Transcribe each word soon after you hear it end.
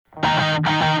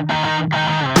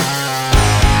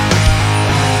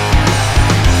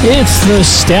It's the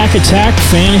Stack Attack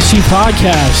Fantasy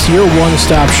Podcast, your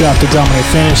one-stop shop to dominate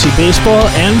fantasy baseball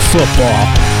and football.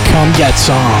 Come get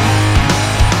some.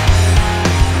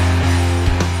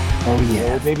 Oh,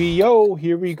 yeah. Baby, yo,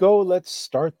 here we go. Let's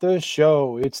start the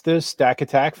show. It's the Stack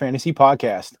Attack Fantasy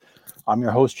Podcast. I'm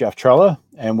your host, Jeff Trella,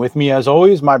 and with me, as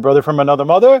always, my brother from another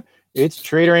mother, it's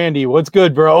Trader Andy. What's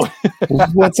good, bro?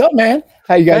 What's up, man?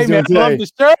 How you guys doing man,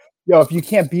 today? Yo, if you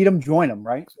can't beat them, join them,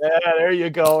 right? Yeah, there you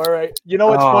go. All right. You know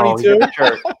what's funny, too?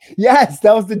 Yes,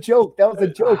 that was the joke. That was the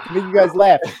joke to make you guys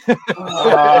laugh.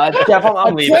 Jeff,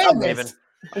 I'm leaving. I'm leaving.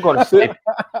 I'm going to sleep.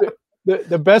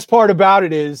 The best part about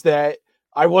it is that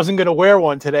I wasn't going to wear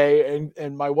one today,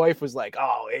 and my wife was like,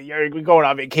 oh, you're going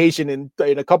on vacation in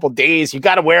a couple days. You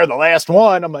got to wear the last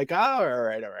one. I'm like, oh, all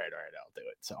right, I'll do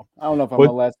it. So I don't know if I'm going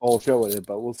to last the whole show with it,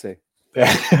 but we'll see. You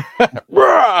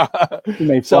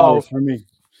made flowers for me.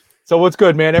 So what's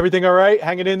good, man? Everything all right?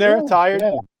 Hanging in there? Yeah, Tired?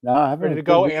 Yeah. No, I'm ready to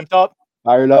go? Amped up?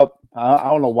 Fired up. I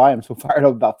don't know why I'm so fired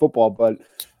up about football, but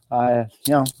I'll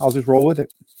just roll with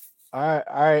it. All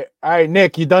right,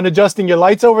 Nick, you done adjusting your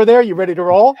lights over there? You ready to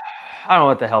roll? I don't know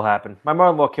what the hell happened. My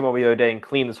mother-in-law came over the other day and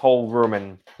cleaned this whole room,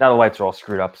 and now the lights are all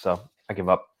screwed up, so I give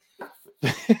up.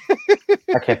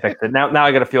 I can't fix it. Now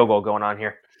I got a field goal going on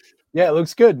here. Yeah, it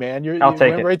looks good, man. You take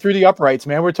went it right through the uprights,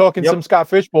 man. We're talking some Scott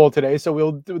Fishbowl today,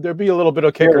 so there'll be a little bit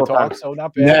of kicker talk, so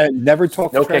not bad. Never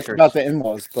talk about the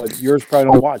in-laws, but yours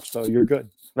probably don't watch, so you're good.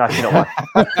 No, she don't watch.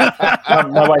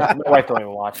 my wife don't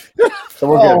even watch. So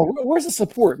we're good. Where's the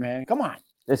support, man? Come on.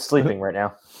 It's sleeping right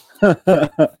now.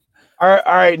 All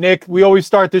right, Nick. We always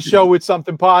start the show with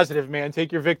something positive, man.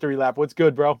 Take your victory lap. What's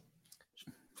good, bro?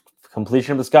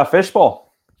 Completion of the Scott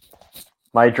Fishbowl.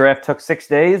 My draft took 6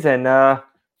 days, and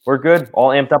we're good. All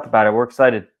amped up about it. We're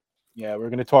excited. Yeah,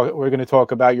 we're gonna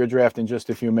talk about your draft in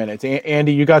just a few minutes.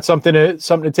 Andy, you got something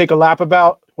to take a lap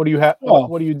about? What do you have?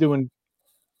 What are you doing?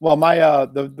 Well, my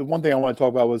the one thing I want to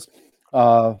talk about was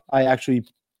I actually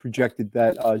projected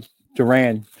that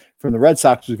Duran from the Red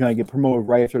Sox was going to get promoted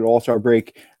right after the All-Star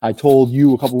break. I told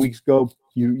you a couple weeks ago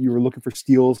you were looking for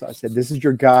steals. I said, this is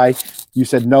your guy. You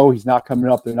said, no, he's not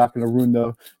coming up. They're not going to ruin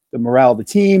the morale of the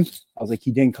team. I was like,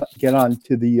 he didn't get on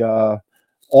to the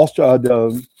All-Star,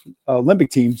 the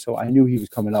Olympic team, so I knew he was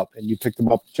coming up, and you picked him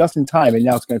up just in time, and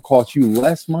now it's going to cost you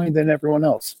less money than everyone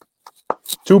else.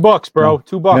 $2, bro.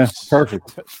 $2. Yeah,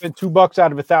 perfect. Spent $2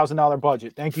 out of $1,000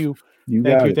 budget. Thank you.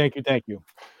 Thank you.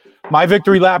 My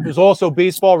victory lap is also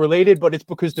baseball related, but it's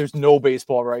because there's no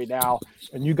baseball right now.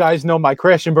 And you guys know my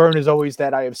crash and burn is always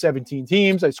that I have 17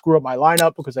 teams. I screw up my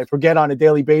lineup because I forget on a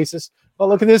daily basis. But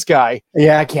look at this guy.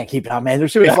 Yeah, I can't keep it on, man.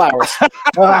 There's too many flowers.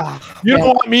 You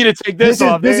don't want me to take this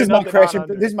off. This is my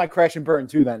crash and burn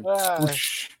too. Then.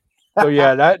 So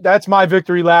yeah, that's my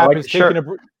victory lap. Like is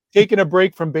taking a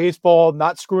break from baseball,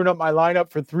 not screwing up my lineup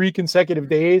for 3 consecutive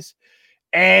days.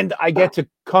 And I get to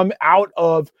come out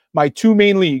of my 2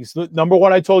 main leagues. The number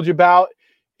one I told you about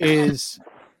is,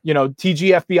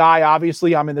 TGFBI.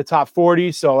 Obviously, I'm in the top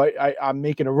 40, so I'm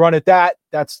making a run at that.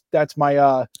 That's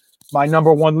my my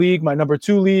number 1 league. My number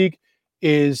 2 league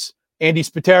is Andy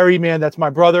Spiteri, man. That's my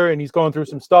brother, and he's going through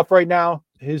some stuff right now.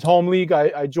 His home league,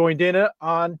 I joined in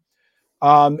on,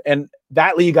 and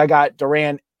that league I got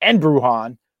Duran and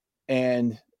Brujan,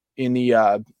 and in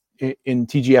the in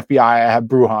TGFBI, I have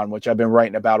Brujan, which I've been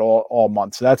writing about all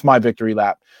month. So that's my victory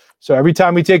lap. So every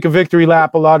time we take a victory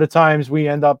lap, a lot of times we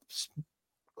end up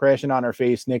crashing on our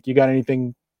face. Nick, you got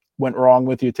anything went wrong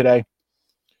with you today?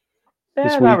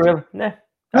 Not really. Nah.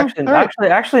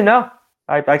 Actually, no.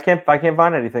 I can't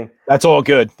find anything. That's all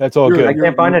good. I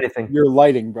can't find anything. Your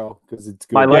lighting, bro, because it's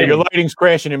good. Your lighting's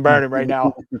crashing and burning right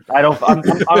now.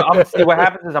 See, what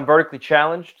happens is I'm vertically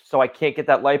challenged, so I can't get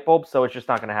that light bulb. So it's just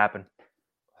not going to happen.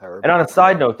 And on a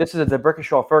side note, this is a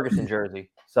DeBrickashaw Ferguson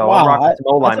jersey. So I'm rocking some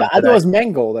O-line. I thought it was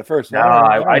Mangold at first. No,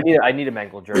 I need a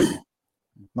Mangold jersey.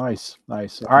 Nice. All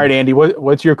right, Andy,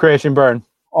 what's your crash and burn?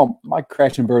 Oh, my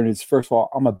crash and burn is, first of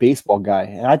all, I'm a baseball guy,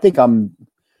 and I think I'm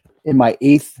in my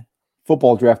 8th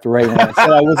football draft already. And I said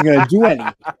I wasn't going to do any,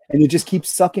 and it just keeps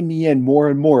sucking me in more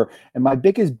and more. And my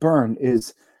biggest burn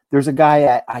is there's a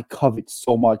guy I covet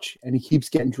so much, and he keeps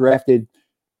getting drafted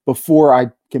before I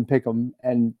can pick him,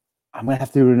 and I'm going to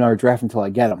have to do another draft until I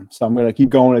get him. So I'm going to keep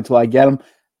going until I get him.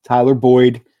 Tyler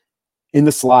Boyd in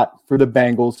the slot for the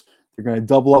Bengals. They're going to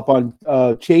double up on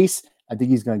Chase. I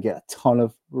think he's going to get a ton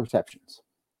of receptions.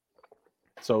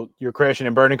 So you're crashing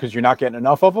and burning because you're not getting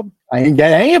enough of them? I ain't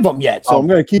get any of them yet. So I'm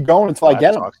going to keep going until I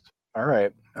get them. All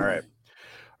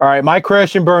right. My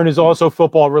crash and burn is also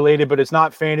football related, but it's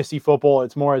not fantasy football.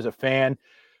 It's more as a fan.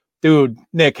 Dude,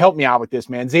 Nick, help me out with this,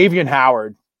 man. Xavier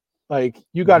Howard. Like,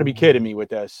 you got to be kidding me with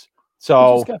this.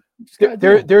 So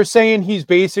they're saying he's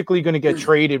basically going to get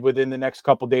traded within the next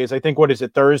couple of days. I think, what is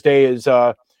it? Thursday is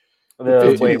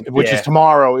which is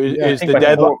tomorrow is the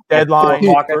deadline.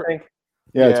 4 o'clock, I think.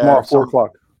 Yeah, tomorrow 4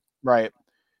 o'clock. Right.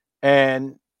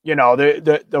 And you know,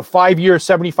 the 5-year,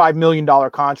 $75 million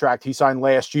contract he signed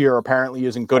last year apparently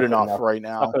isn't good enough right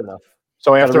now. Not good enough.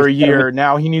 So after a year,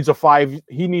 now he needs a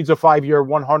 5-year,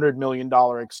 $100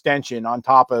 million extension on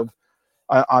top of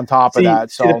that.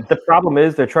 So the problem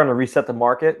is they're trying to reset the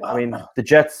market. I mean, the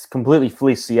Jets completely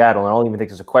fleeced Seattle, and I don't even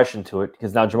think there's a question to it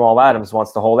because now Jamal Adams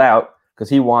wants to hold out because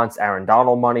he wants Aaron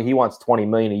Donald money. He wants $20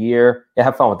 million a year. Yeah,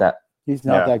 have fun with that. He's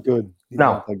not that good.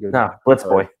 No, blitz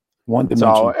boy. One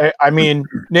dimension. So I mean,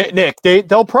 Nick,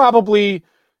 they'll probably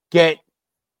get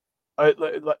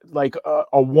like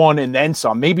a 1 and then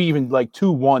some, maybe even like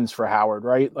 2 1s for Howard,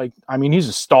 right? Like, I mean, he's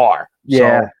a star.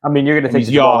 Yeah, so, I mean, you're going to take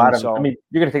the Jamal Adams. So. I mean,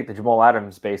 you're going to take the Jamal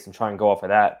Adams base and try and go off of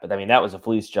that. But I mean, that was a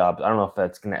fleece job. I don't know if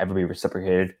that's going to ever be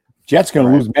reciprocated. Jets going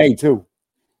to lose May too.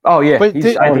 Oh yeah, but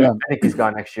I think he's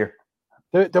gone next year.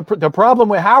 The problem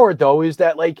with Howard though is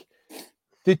that like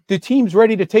the team's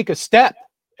ready to take a step,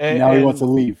 and now he wants to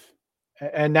leave.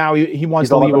 And now he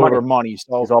wants to leave over money.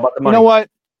 So he's all about the money. You know what?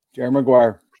 Jerry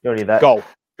Maguire. You don't need that. Go.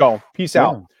 Peace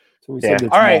out. So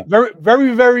all right. Very,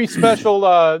 very, very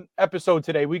special episode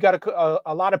today. We got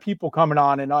a lot of people coming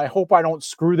on, and I hope I don't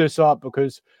screw this up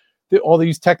because all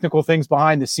these technical things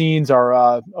behind the scenes are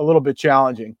a little bit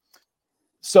challenging.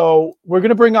 So we're going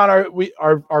to bring on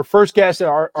our first guest,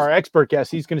 our expert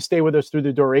guest. He's going to stay with us through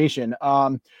the duration.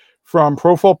 From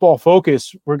Pro Football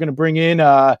Focus, we're going to bring in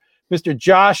Mr.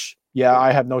 Josh. Yeah,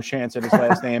 I have no chance at his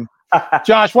last name.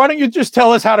 Josh, why don't you just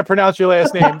tell us how to pronounce your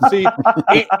last name? See,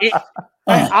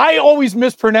 I always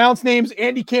mispronounce names.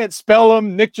 Andy can't spell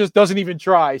them. Nick just doesn't even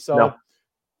try. So,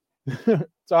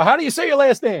 So how do you say your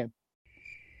last name?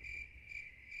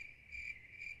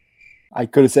 I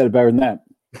could have said it better than that.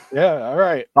 Yeah, all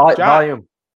right. Volume.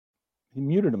 He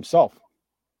muted himself.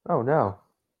 Oh, no.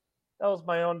 That was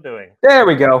my own doing. There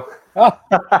we go. I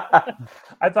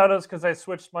thought it was because I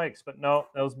switched mics, but no,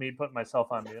 that was me putting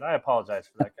myself on mute. I apologize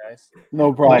for that, guys.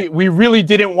 No problem. We really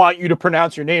didn't want you to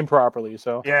pronounce your name properly,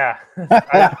 so. Yeah.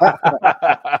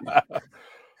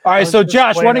 All right, so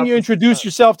Josh, why don't you introduce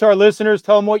yourself to our listeners?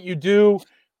 Tell them what you do,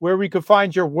 where we could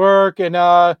find your work, and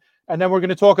then we're going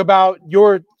to talk about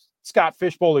your Scott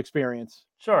Fishbowl experience.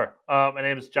 Sure. My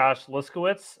name is Josh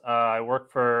Liskowitz. I work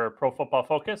for Pro Football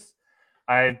Focus.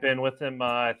 I've been with him,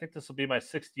 I think this will be my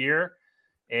 6th year,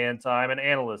 and I'm an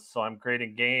analyst, so I'm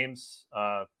grading games,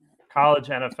 college,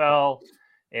 NFL,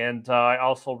 and I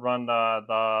also run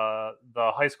the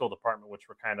high school department, which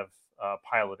we're kind of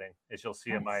piloting, as you'll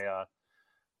see in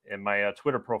my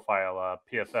Twitter profile,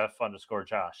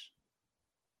 PFF_Josh.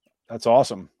 That's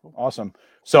awesome.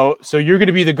 So you're going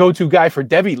to be the go-to guy for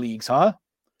Devy leagues, huh?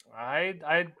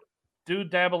 I do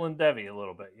dabble in Devy a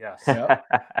little bit, yes. Yep.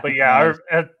 But yeah,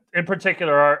 in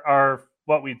particular, our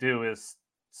what we do is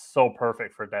so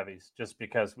perfect for Devies, just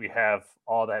because we have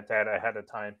all that data ahead of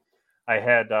time. I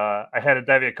had a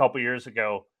Devy a couple years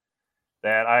ago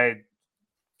that I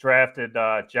drafted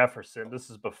Jefferson. This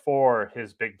is before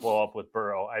his big blow up with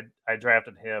Burrow. I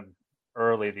drafted him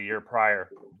early the year prior,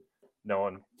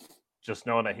 knowing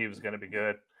that he was going to be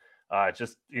good.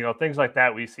 Just things like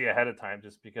that we see ahead of time,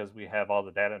 just because we have all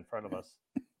the data in front of us.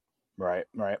 Right.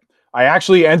 I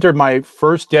actually entered my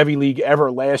first Devy league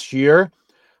ever last year,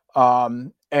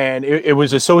 and it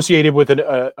was associated with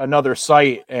another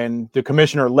site, and the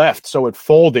commissioner left, so it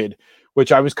folded,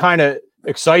 which I was kind of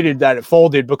excited that it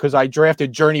folded because I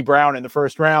drafted Journey Brown in the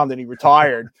first round and he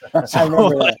retired.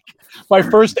 So my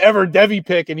first ever Devy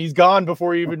pick, and he's gone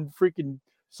before he even freaking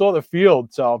saw the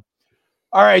field. So,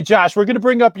 all right, Josh, we're going to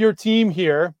bring up your team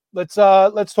here. Let's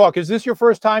talk. Is this your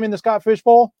first time in the Scott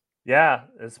Fishbowl? Yeah,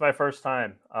 it's my first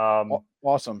time.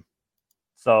 Awesome.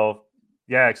 So,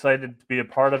 yeah, excited to be a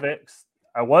part of it.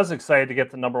 I was excited to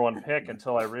get the number 1 pick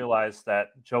until I realized that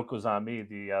joke was on me,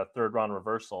 the 3rd round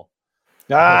reversal.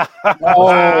 But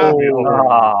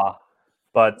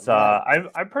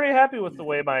I'm pretty happy with the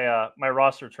way my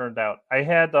roster turned out. I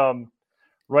had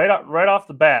right off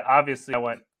the bat, obviously I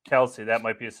went Kelsey. That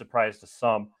might be a surprise to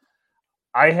some.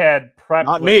 I had prepped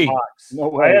Not with me. Mox. No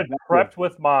way. I had prepped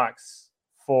with Mox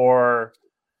for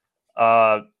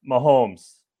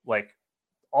Mahomes like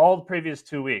all the previous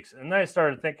 2 weeks. And then I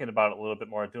started thinking about it a little bit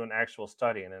more, doing actual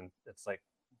studying, and it's like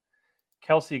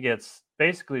Kelsey gets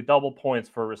basically double points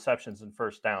for receptions and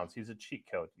first downs. He's a cheat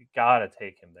code. You got to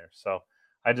take him there. So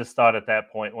I just thought at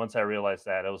that point, once I realized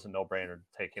that, it was a no-brainer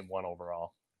to take him 1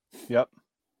 overall. Yep.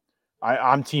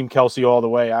 I'm Team Kelsey all the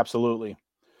way. Absolutely.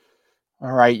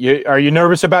 All right. Are you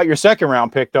nervous about your second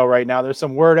round pick though? Right now, there's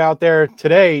some word out there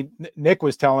today. Nick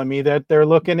was telling me that they're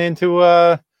looking into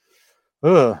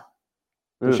Deshaun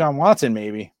Watson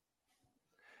maybe.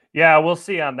 Yeah, we'll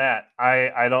see on that.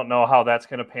 I don't know how that's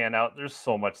going to pan out. There's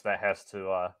so much that has to.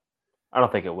 I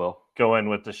don't think it will go in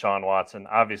with Deshaun Watson.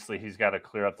 Obviously, he's got to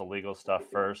clear up the legal stuff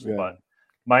first, Yeah. but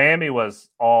Miami was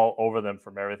all over them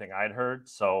from everything I'd heard.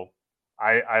 So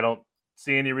I don't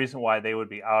see any reason why they would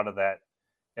be out of that,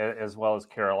 as well as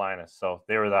Carolina. So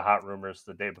they were the hot rumors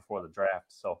the day before the draft.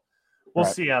 So we'll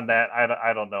see on that.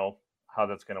 I don't know how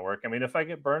that's going to work. I mean, if I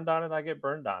get burned on it, I get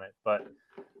burned on it. But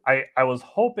I was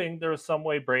hoping there was some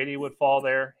way Brady would fall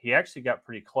there. He actually got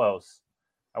pretty close.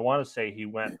 I want to say he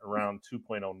went around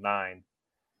 2.09.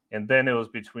 And then it was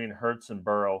between Hurts and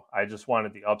Burrow. I just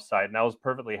wanted the upside. And I was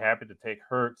perfectly happy to take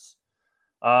Hurts,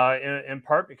 in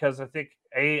part because I think,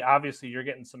 obviously you're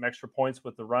getting some extra points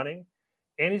with the running.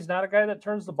 And he's not a guy that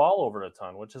turns the ball over a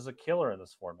ton, which is a killer in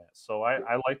this format. So I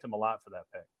liked him a lot for that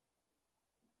pick.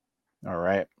 All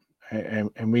right.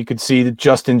 And we could see that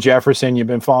Justin Jefferson, you've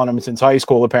been following him since high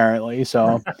school, apparently.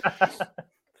 So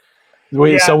we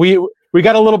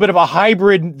got a little bit of a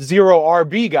hybrid 0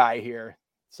 RB guy here.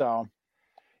 So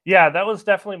yeah, that was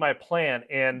definitely my plan.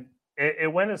 And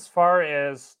it went as far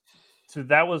as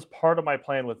that was part of my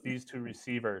plan with these two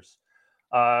receivers,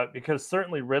 because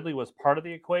certainly Ridley was part of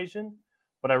the equation,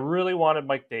 but I really wanted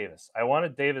Mike Davis. I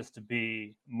wanted Davis to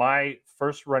be my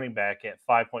first running back at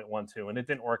 5.12, and it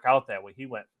didn't work out that way. He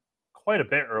went quite a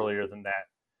bit earlier than that,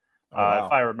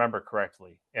 if I remember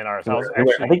correctly. In ours, I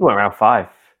think he went around 5.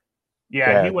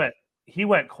 Yeah, he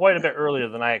went quite a bit earlier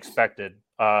than I expected.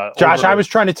 Josh, I was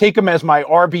trying to take him as my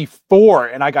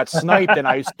RB4, and I got sniped, and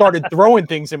I started throwing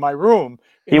things in my room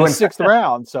in the 6th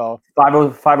round. So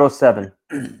 507.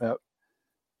 Yep.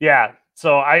 Yeah,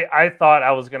 so I thought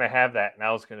I was going to have that, and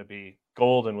I was going to be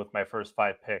golden with my first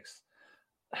 5 picks.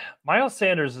 Miles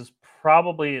Sanders is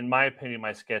probably, in my opinion,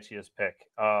 my sketchiest pick.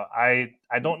 I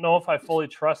don't know if I fully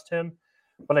trust him,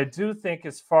 but I do think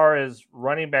as far as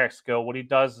running backs go, what he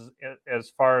does is, as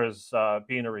far as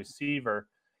being a receiver,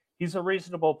 he's a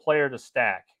reasonable player to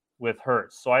stack with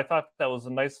Hurts. So I thought that was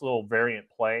a nice little variant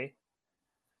play.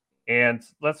 And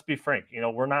let's be frank,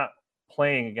 we're not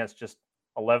playing against just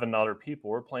 11 other people.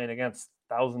 We're playing against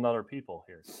 1,000 other people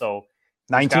here. So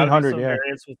 1,900, yeah.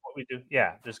 Variance with what we do.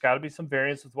 Yeah, there's got to be some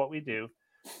variance with what we do.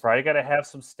 Probably got to have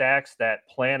some stacks that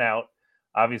plan out.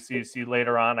 Obviously, you see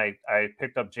later on, I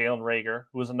picked up Jalen Reagor,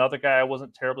 who was another guy I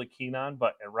wasn't terribly keen on,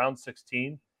 but at round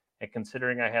 16, and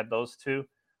considering I had those two,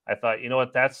 I thought, you know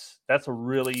what, that's a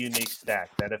really unique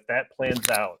stack that if that plans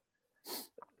out,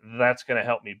 that's going to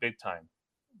help me big time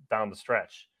down the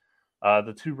stretch.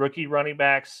 The 2 rookie running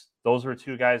backs, those were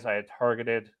 2 guys I had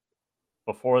targeted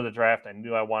before the draft. I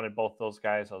knew I wanted both those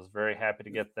guys. I was very happy to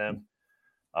get them.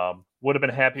 Would have been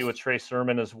happy with Trey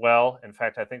Sermon as well. In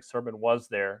fact, I think Sermon was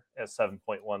there at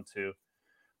 7.12.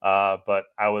 But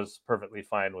I was perfectly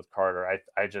fine with Carter.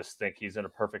 I just think he's in a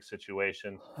perfect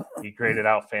situation. He graded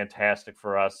out fantastic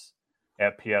for us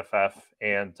at PFF,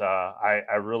 and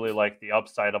I really like the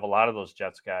upside of a lot of those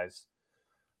Jets guys.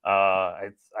 I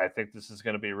think this is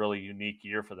going to be a really unique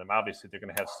year for them. Obviously, they're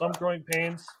going to have some growing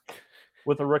pains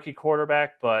with a rookie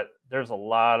quarterback, but there's a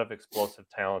lot of explosive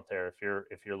talent there.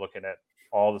 If you're looking at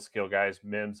all the skill guys,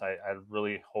 Mims, I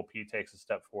really hope he takes a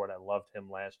step forward. I loved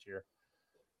him last year.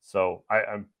 So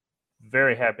I'm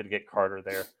very happy to get Carter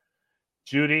there.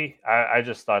 Judy, I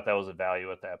just thought that was a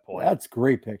value at that point. That's a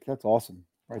great pick. That's awesome.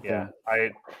 Right there.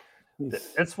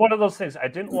 It's one of those things. I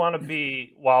didn't want to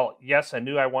be, while yes, I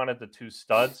knew I wanted the 2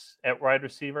 studs at wide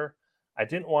receiver, I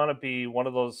didn't want to be one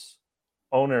of those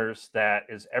owners that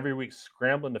is every week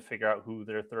scrambling to figure out who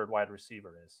their 3rd wide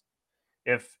receiver is.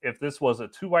 If this was a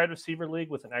 2 wide receiver league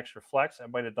with an extra flex, I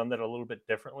might have done that a little bit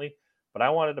differently. But I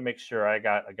wanted to make sure I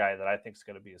got a guy that I think is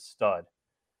going to be a stud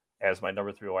as my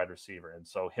number 3 wide receiver. And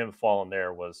so him falling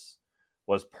there was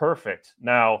perfect.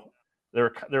 Now,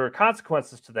 there were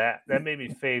consequences to that. That made me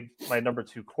fade my number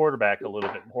 2 quarterback a little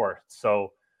bit more.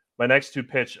 So my next 2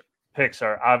 picks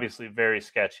are obviously very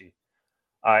sketchy.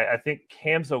 I think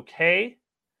Cam's okay.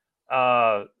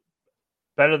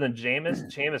 Better than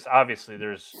Jameis. Jameis, obviously,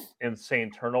 there's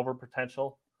insane turnover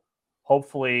potential.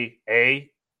 Hopefully,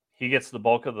 he gets the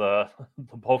bulk of the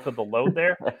load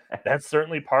there. That's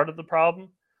certainly part of the problem.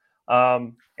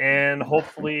 And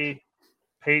hopefully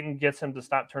Peyton gets him to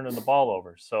stop turning the ball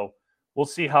over. So we'll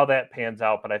see how that pans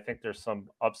out, but I think there's some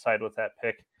upside with that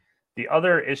pick. The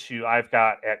other issue I've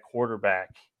got at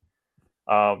quarterback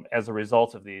as a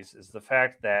result of these is the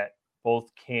fact that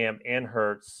both Cam and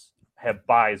Hurts have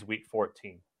buys week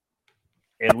 14.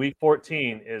 And week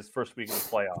 14 is first week of the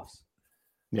playoffs.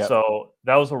 Yep. So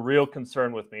that was a real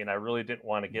concern with me, and I really didn't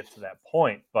want to get to that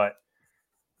point. But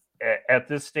at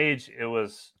this stage, it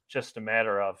was just a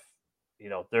matter of,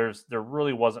 there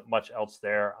really wasn't much else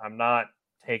there. I'm not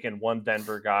taking one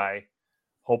Denver guy,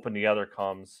 hoping the other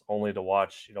comes, only to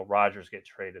watch, Rodgers get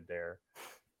traded there,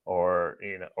 or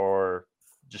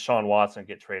Deshaun Watson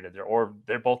get traded there, or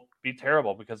they're both be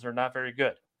terrible because they're not very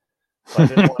good. So I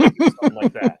didn't want to do something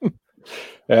like that.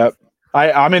 Yep.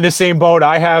 I'm in the same boat.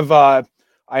 I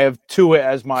have Tua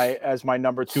as my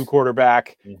number 2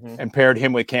 quarterback, and paired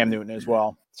him with Cam Newton as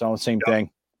well. So same thing.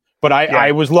 But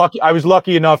I was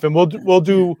lucky enough, and we'll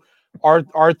do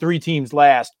our 3 teams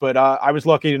last. But I was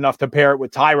lucky enough to pair it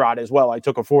with Tyrod as well. I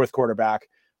took a 4th quarterback,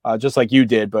 just like you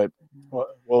did. But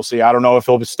we'll see. I don't know if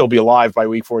he'll still be alive by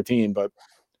week 14. But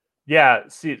yeah,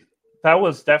 see, that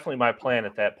was definitely my plan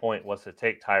at that point, was to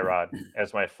take Tyrod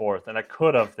as my 4th, and I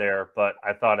could have there, but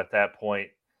I thought at that point,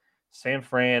 San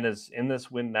Fran is in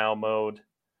this win now mode.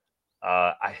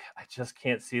 I just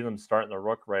can't see them starting the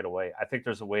Rook right away. I think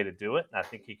there's a way to do it, and I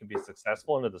think he can be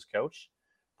successful under this coach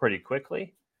pretty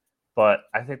quickly. But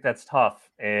I think that's tough,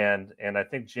 and I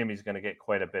think Jimmy's going to get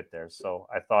quite a bit there. So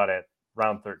I thought at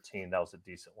round 13 that was a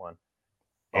decent one.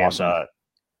 Awesome. And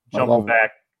jumping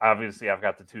back, obviously I've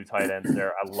got the 2 tight ends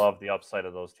there. I love the upside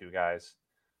of those 2 guys.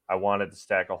 I wanted to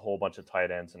stack a whole bunch of tight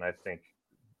ends, and I think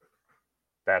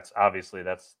that's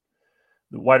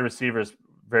the wide receivers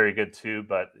very good too,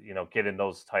 but getting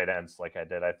those tight ends like I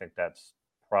did, I think that's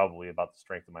probably about the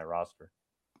strength of my roster.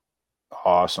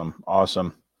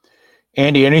 Awesome.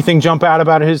 Andy, anything jump out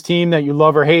about his team that you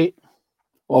love or hate?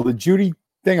 Well, the Judy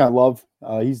thing I love.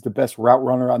 He's the best route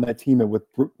runner on that team, and with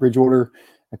Bridgewater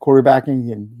at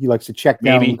quarterbacking, and he likes to check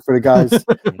down for the guys.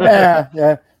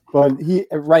 yeah. But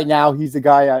right now he's the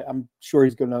guy. I'm sure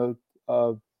he's going to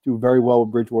do very well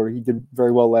with Bridgewater. He did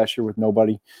very well last year with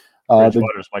nobody.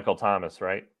 Bridgewater's Michael Thomas,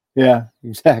 right? Yeah,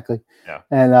 exactly. Yeah.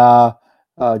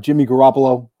 And Jimmy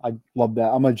Garoppolo, I love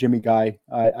that. I'm a Jimmy guy.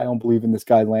 I don't believe in this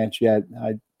guy Lance yet.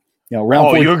 Round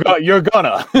 4. You're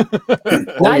gonna.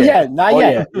 Not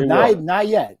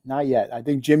yet. I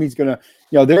think Jimmy's gonna.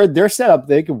 They're set up.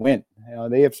 They can win.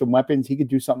 They have some weapons. He could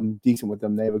do something decent with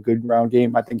them. They have a good ground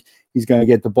game. I think he's going to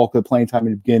get the bulk of the playing time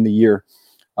at the beginning of the year.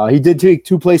 He did take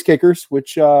 2 place kickers,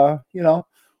 which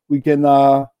we can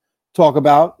talk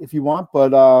about if you want.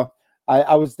 But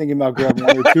I was thinking about grabbing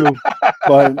 1 or 2,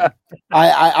 but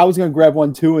I was going to grab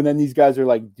 1 too. And then these guys are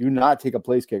like, "Do not take a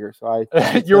place kicker." So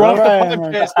you're off the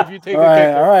podcast if you take a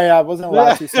kicker. All right. I wasn't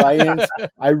allowed to, so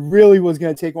I really was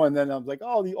going to take one. And then I was like,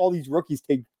 "Oh, all these rookies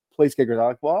take place kickers." I'm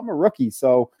like, "Well, I'm a rookie,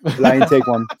 so I didn't take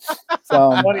one."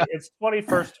 So it's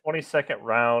 21st, 22nd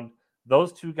round.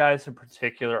 Those 2 guys in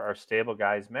particular are stable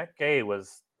guys. Matt Gay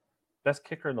was best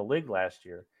kicker in the league last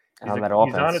year.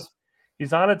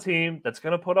 He's on a team that's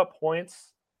going to put up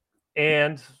points.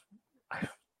 And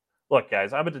look,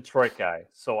 guys, I'm a Detroit guy,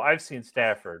 so I've seen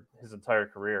Stafford his entire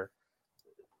career.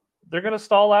 They're going to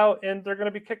stall out, and they're going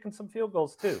to be kicking some field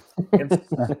goals too.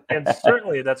 And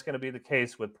certainly that's going to be the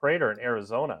case with Prater in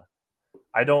Arizona.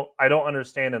 I don't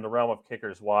understand in the realm of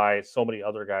kickers why so many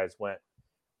other guys went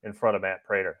in front of Matt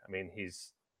Prater. I mean,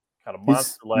 he's got a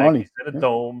monster leg. He's in a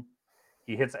dome.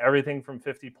 He hits everything from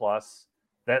 50 plus.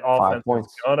 That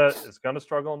offense is gonna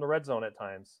struggle in the red zone at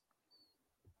times.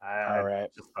 I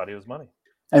just thought he was money.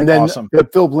 And then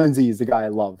Philip Lindsay is the guy I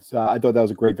love. So I thought that was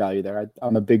a great value there.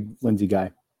 I'm a big Lindsay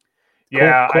guy.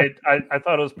 Yeah, cool. I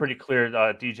thought it was pretty clear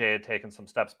DJ had taken some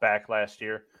steps back last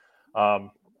year.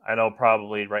 I know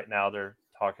probably right now they're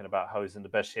talking about how he's in the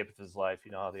best shape of his life.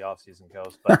 You know how the offseason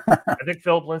goes. But I think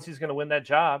Philip Lindsay's going to win that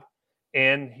job.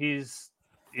 And he's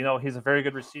a very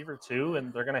good receiver too.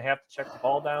 And they're going to have to check the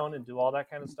ball down and do all that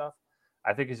kind of stuff.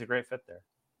 I think he's a great fit there.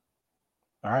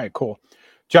 All right, cool.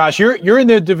 Josh, you're in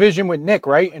the division with Nick,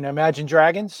 right? In Imagine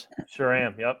Dragons? Sure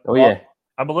am. Yep. Oh, yeah.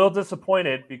 I'm a little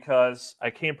disappointed because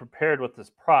I came prepared with this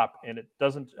prop and it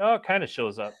doesn't. Oh, it kind of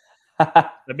shows up. I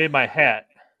made my hat.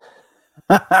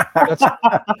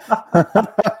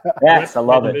 Yes, I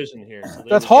love it. Here, so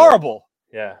that's horrible.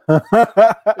 Yeah.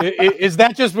 Is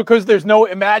that just because there's no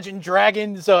Imagine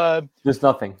Dragons? There's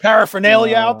nothing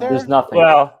paraphernalia out there. There's nothing.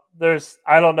 Well,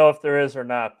 I don't know if there is or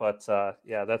not, but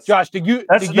yeah, that's Josh.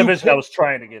 That's the division I was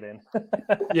trying to get in.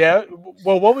 Yeah.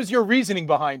 Well, what was your reasoning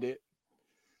behind it?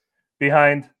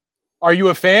 Are you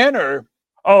a fan or?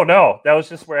 Oh no, that was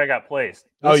just where I got placed.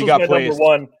 You got placed.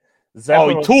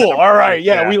 Number 1. Tool. All right.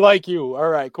 Yeah, we like you. All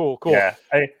right. Cool. Yeah.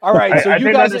 All right. So I you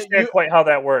didn't guys understand quite how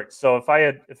that works. So if I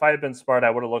had been smart, I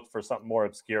would have looked for something more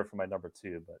obscure for my number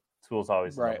 2. But Tool's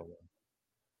always the number 1.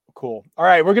 Cool. All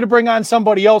right. We're gonna bring on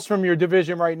somebody else from your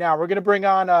division right now. We're gonna bring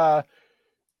on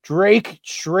Drake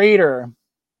Schrader.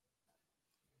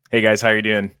 Hey guys, how you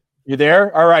doing? You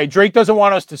there? All right. Drake doesn't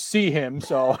want us to see him,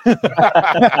 so. Hey,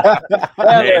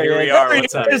 here we are.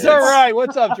 What's up? It's all right.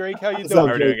 What's up, Drake? How you doing?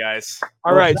 How are you doing, guys?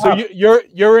 All right. So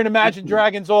you're in Imagine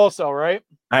Dragons also, right?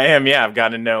 I am. Yeah, I've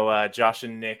gotten to know Josh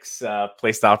and Nick's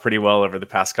play style pretty well over the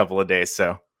past couple of days.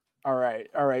 So. All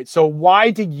right. So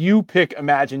why did you pick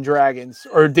Imagine Dragons,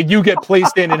 or did you get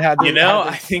placed in and had?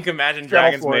 I think Imagine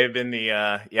Dragons may have been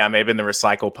the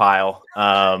recycle pile.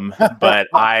 But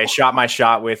I shot my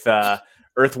shot with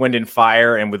Earth, Wind, and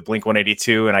Fire, and with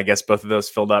Blink-182, and I guess both of those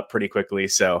filled up pretty quickly.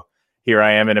 So here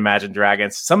I am in Imagine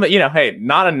Dragons. Hey,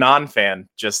 not a non-fan,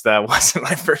 just wasn't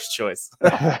my first choice.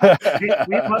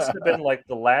 we must have been like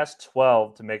the last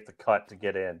 12 to make the cut to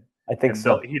get in. I think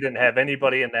so. He didn't have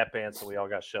anybody in that band, so we all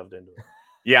got shoved into it.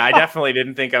 Yeah, I definitely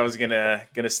didn't think I was gonna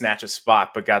snatch a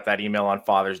spot, but got that email on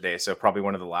Father's Day, so probably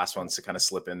one of the last ones to kind of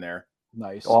slip in there.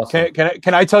 Nice. Awesome.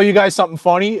 Can I tell you guys something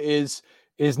funny? Is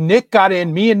Nick got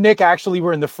in? Me and Nick actually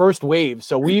were in the first wave,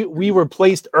 so we were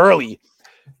placed early,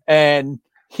 and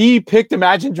he picked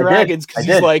Imagine Dragons because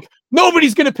he's like,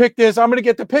 nobody's gonna pick this. I'm gonna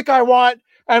get the pick I want,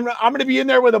 and I'm gonna be in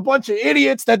there with a bunch of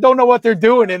idiots that don't know what they're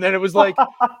doing. And then it was like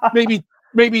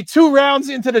maybe 2 rounds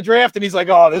into the draft, and he's like,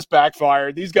 "Oh, this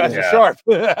backfired. These guys are sharp."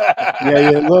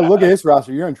 yeah. Look at this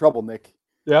roster. You're in trouble, Nick.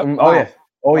 Yep. Oh yeah.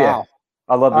 Wow.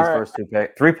 I love these All first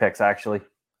 3 picks actually.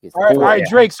 All right,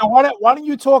 Drake. So why don't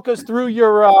you talk us through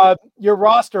your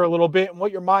roster a little bit and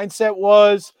what your mindset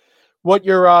was, what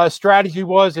your strategy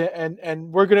was,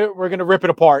 and we're gonna rip it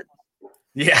apart.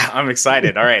 Yeah, I'm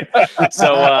excited. All right.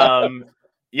 So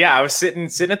I was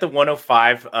sitting at the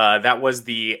 105. That was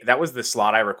the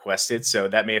slot I requested. So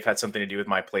that may have had something to do with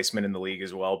my placement in the league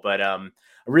as well. But I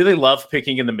really love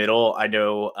picking in the middle. I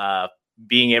know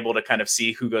being able to kind of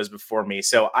see who goes before me.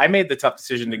 So I made the tough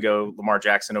decision to go Lamar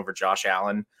Jackson over Josh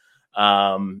Allen.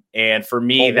 And for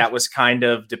me, that was kind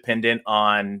of dependent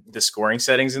on the scoring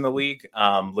settings in the league,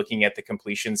 looking at the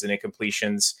completions and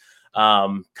incompletions,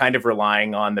 kind of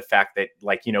relying on the fact that,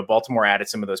 Baltimore added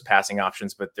some of those passing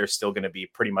options, but they're still going to be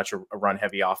pretty much a run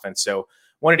heavy offense. So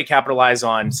wanted to capitalize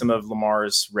on some of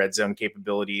Lamar's red zone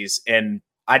capabilities. And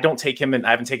I haven't taken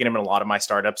him in a lot of my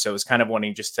startups. So it was kind of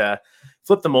wanting just to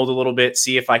flip the mold a little bit,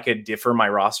 see if I could differ my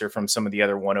roster from some of the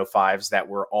other 105s that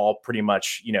were all pretty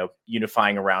much,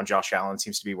 unifying around Josh Allen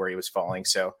seems to be where he was falling.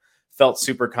 So felt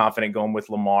super confident going with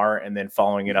Lamar and then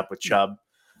following it up with Chubb.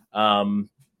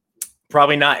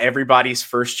 Probably not everybody's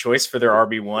first choice for their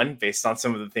RB1 based on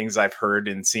some of the things I've heard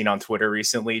and seen on Twitter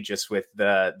recently, just with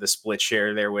the split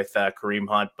share there with Kareem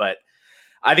Hunt. But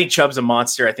I think Chubb's a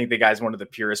monster. I think the guy's one of the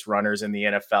purest runners in the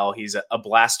NFL. He's a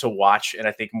blast to watch. And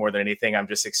I think more than anything, I'm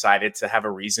just excited to have a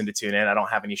reason to tune in. I don't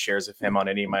have any shares of him on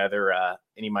any of my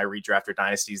redraft or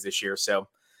dynasties this year. So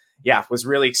yeah, was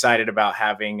really excited about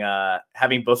having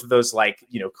both of those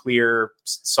clear,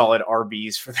 solid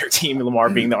RBs for their team. Lamar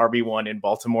being the RB1 in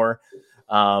Baltimore,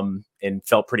 and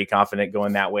felt pretty confident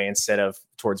going that way instead of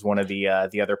towards one of the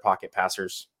other pocket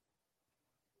passers.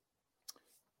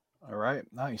 All right,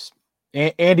 nice.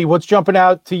 Andy, what's jumping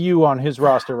out to you on his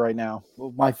roster right now?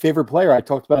 Well, my favorite player I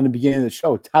talked about in the beginning of the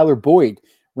show, Tyler Boyd,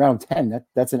 round 10.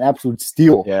 That's an absolute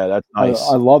steal. Yeah, that's nice.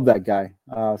 I love that guy.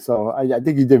 So I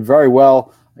think you did very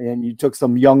well. And you took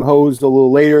some young hoes a little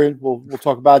later. We'll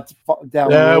talk about down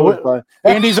the road. But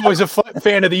Andy's always a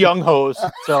fan of the young hoes.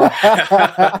 So.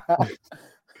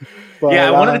 But,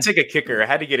 I wanted to take a kicker. I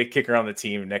had to get a kicker on the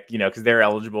team, Nick, because they're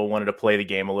eligible. Wanted to play the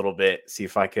game a little bit, see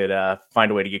if I could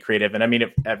find a way to get creative. And I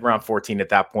mean, at round 14 at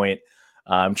that point,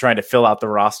 I'm trying to fill out the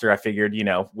roster. I figured,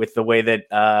 with the way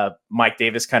that Mike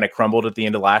Davis kind of crumbled at the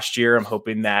end of last year, I'm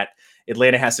hoping that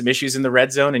Atlanta has some issues in the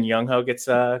red zone and Young Ho gets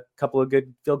a couple of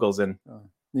good field goals in.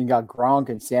 You got Gronk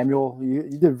and Samuel. You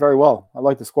did very well. I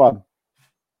like the squad.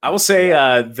 I will say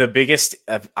the biggest,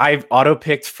 I've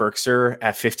auto-picked Ferkser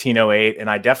at 1508, and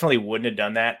I definitely wouldn't have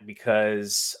done that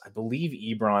because I believe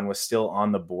Ebron was still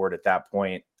on the board at that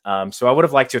point. So I would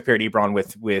have liked to have paired Ebron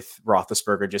with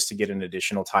Roethlisberger just to get an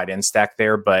additional tight end stack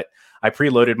there, but I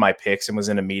preloaded my picks and was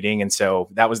in a meeting, and so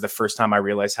that was the first time I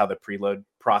realized how the preload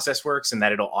process works and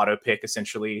that it'll auto-pick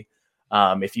essentially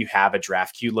if you have a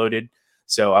draft queue loaded.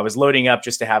 So I was loading up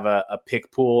just to have a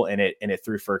pick pool, and it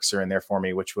threw Ferkser in there for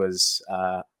me, which was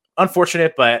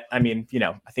unfortunate. But I mean,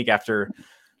 I think after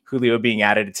Julio being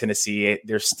added to Tennessee,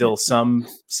 there's still some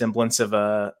semblance of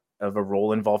a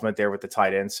role involvement there with the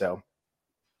tight end. So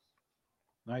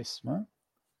nice, man.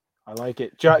 I like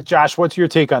it. Josh, what's your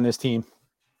take on this team?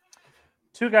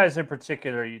 2 guys in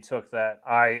particular you took that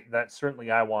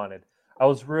certainly I wanted. I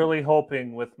was really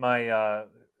hoping with my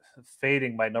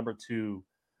fading my number 2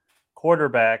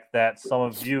 quarterback that some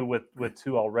of you with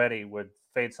 2 already would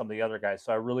fade some of the other guys.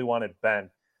 So I really wanted Ben.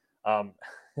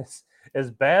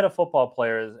 as bad a football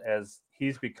player as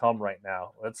he's become right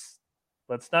now, let's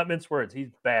not mince words.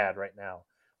 He's bad right now.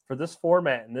 For this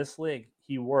format in this league,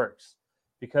 he works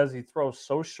because he throws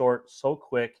so short, so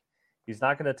quick. He's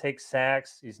not going to take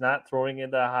sacks. He's not throwing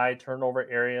into high turnover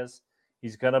areas.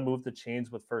 He's going to move the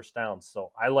chains with first downs.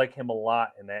 So I like him a lot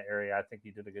in that area. I think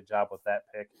he did a good job with that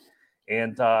pick.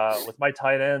 And with my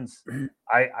tight ends,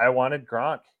 I wanted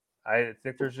Gronk. I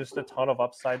think there's just a ton of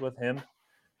upside with him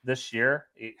this year.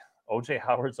 OJ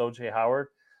Howard's OJ Howard.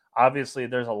 Obviously,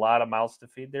 there's a lot of mouths to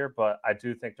feed there, but I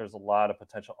do think there's a lot of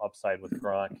potential upside with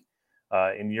Gronk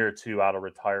in year 2 out of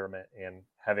retirement and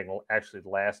having actually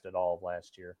lasted all of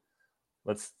last year.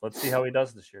 Let's see how he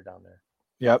does this year down there.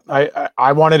 Yep,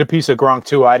 I wanted a piece of Gronk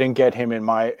too. I didn't get him in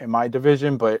my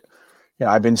division, but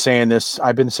I've been saying this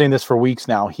for weeks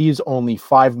now. He's only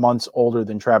 5 months older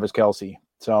than Travis Kelce,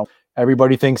 so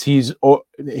everybody thinks he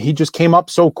just came up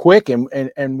so quick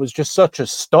and was just such a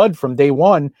stud from day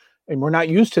one, and we're not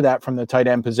used to that from the tight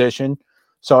end position.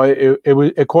 So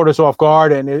it caught us off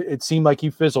guard, and it seemed like he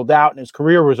fizzled out and his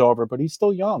career was over. But he's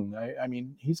still young. I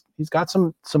mean, he's got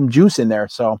some juice in there.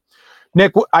 So,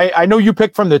 Nick, I know you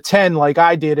picked from the 10 like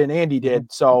I did and Andy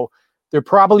did. So there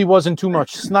probably wasn't too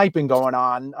much sniping going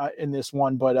on in this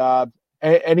one. But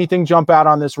anything jump out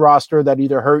on this roster that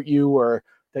either hurt you or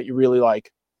that you really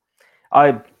like?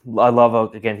 I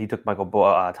love, again, he took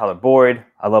Tyler Boyd.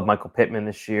 I love Michael Pittman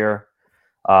this year.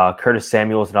 Curtis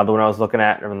Samuel is another one I was looking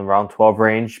at in the round 12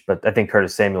 range, but I think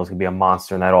Curtis Samuel is going to be a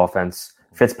monster in that offense.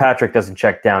 Fitzpatrick doesn't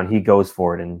check down. He goes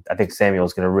for it, and I think Samuel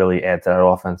is going to really add to that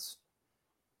offense.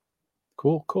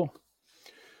 Cool. All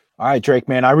right, Drake,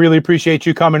 man, I really appreciate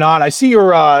you coming on. I see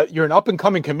you're an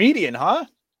up-and-coming comedian, huh?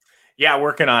 Yeah,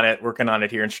 working on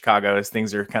it here in Chicago as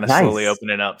things are kind of slowly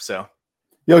opening up. So,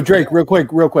 yo, Drake, real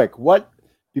quick. What,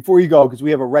 before you go, because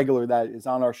we have a regular that is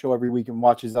on our show every week and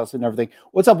watches us and everything.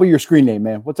 What's up with your screen name,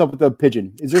 man? What's up with the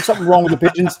pigeon? Is there something wrong with the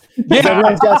pigeons? Yeah,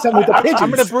 everyone's got something with the pigeons.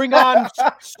 I'm going to bring on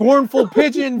Scornful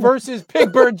Pigeon versus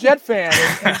Pig Bird Jet Fan.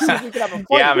 And see if we can have a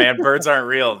fight. Yeah, man, birds aren't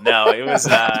real. No, it was.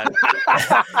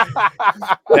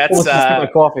 That's my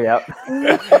coffee out.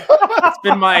 It's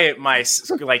been my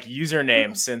like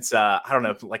username since I don't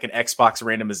know, like an Xbox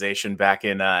randomization back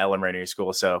in elementary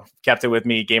school. So kept it with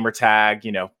me. Gamer tag,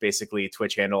 basically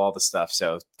Twitch handle, all the stuff.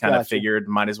 So kind of figured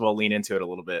might as well lean into it a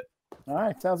little bit. All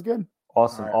right, sounds good.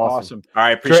 Awesome. All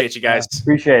right, appreciate you guys.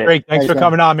 Appreciate it. Great, thanks for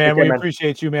coming on, man. Okay, We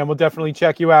appreciate you, man. We'll definitely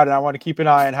check you out, and I want to keep an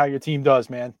eye on how your team does,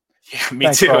 man. Yeah,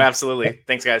 me too. Bro. Absolutely.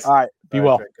 Thanks, guys. All right, be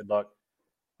well. Drake, good luck.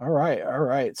 All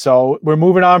right. So we're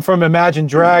moving on from Imagine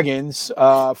Dragons.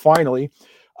 Finally,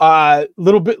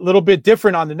 little bit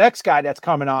different on the next guy that's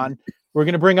coming on. We're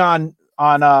gonna bring on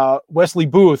Wesley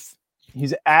Booth.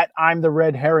 He's at I'm the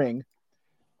Red Herring.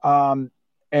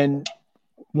 And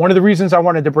one of the reasons I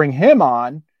wanted to bring him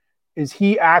on is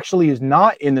he actually is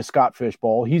not in the Scott Fish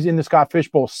Bowl. He's in the Scott Fish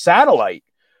Bowl satellite.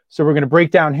 So we're going to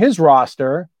break down his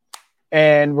roster,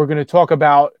 and we're going to talk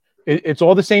about it's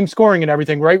all the same scoring and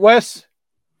everything, right, Wes?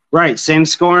 Right, same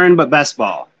scoring, but best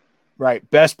ball. Right,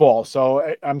 best ball.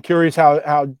 So I'm curious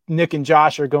how Nick and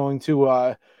Josh are going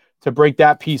to break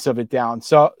that piece of it down.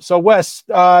 So Wes,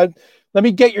 let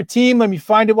me get your team. Let me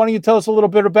find it. Why don't you tell us a little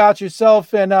bit about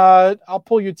yourself, and I'll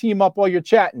pull your team up while you're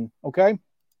chatting, okay?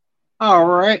 All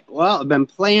right. Well, I've been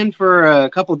playing for a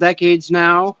couple decades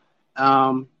now.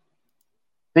 I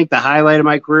think the highlight of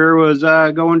my career was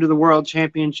going to the World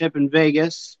Championship in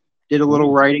Vegas. Did a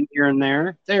little writing here and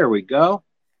there. There we go.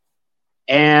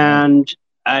 And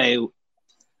I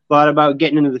thought about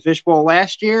getting into the Fishbowl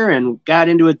last year and got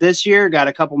into it this year. Got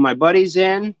a couple of my buddies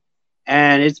in,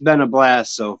 and it's been a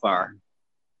blast so far.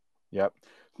 Yep.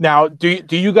 Now, do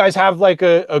you guys have like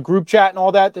a group chat and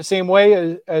all that the same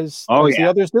way as the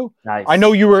others do? Nice. I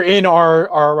know you were in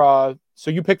our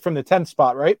so you picked from the 10th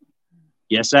spot, right?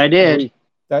 Yes, I did.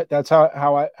 That's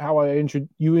how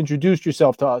you introduced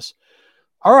yourself to us.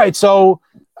 All right, so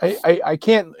I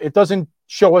can't. It doesn't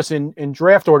show us in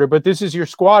draft order, but this is your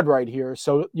squad right here.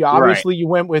 So obviously you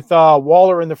went with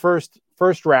Waller in the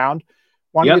first round.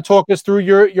 Why don't you talk us through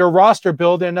your roster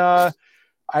build? And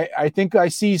I think I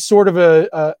see sort of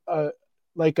a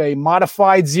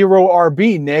modified 0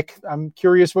 RB, Nick. I'm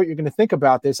curious what you're going to think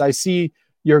about this. I see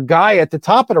your guy at the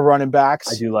top of the running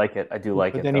backs. I do like it.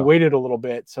 But then he waited a little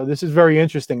bit. So this is very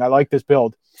interesting. I like this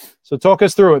build. So talk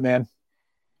us through it, man.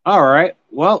 All right.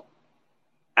 Well,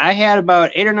 I had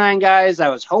about 8 or 9 guys I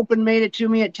was hoping made it to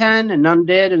me at 10, and none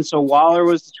did. And so Waller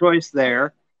was the choice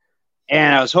there.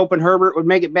 And I was hoping Herbert would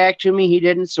make it back to me. He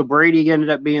didn't. So Brady ended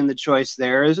up being the choice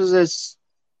there. This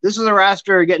is a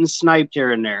roster getting sniped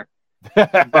here and there.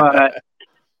 But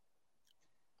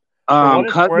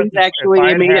Cousins actually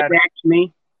made it back to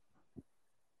me.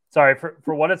 Sorry,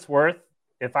 for what it's worth,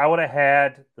 if I would have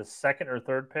had the second or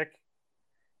third pick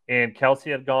and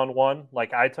Kelsey had gone 1,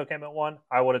 like I took him at 1,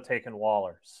 I would have taken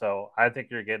Waller. So I think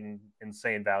you're getting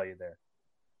insane value there.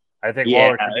 I think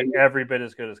Waller could be every bit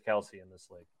as good as Kelsey in this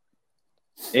league.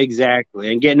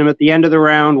 Exactly. And getting him at the end of the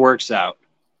round works out.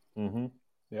 Mm-hmm.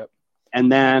 Yep.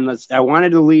 And then I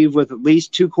wanted to leave with at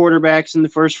least 2 quarterbacks in the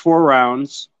first 4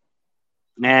 rounds.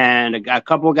 And a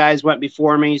couple of guys went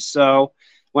before me, so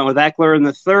went with Eckler in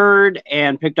the 3rd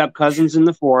and picked up Cousins in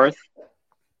the 4th.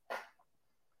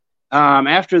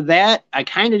 After that, I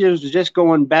kind of was just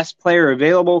going best player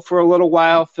available for a little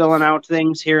while, filling out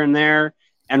things here and there,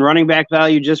 and running back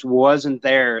value just wasn't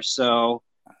there. So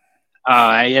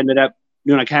I ended up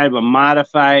doing a kind of a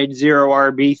modified 0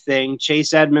 RB thing.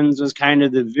 Chase Edmonds was kind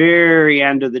of the very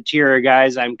end of the tier of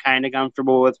guys I'm kind of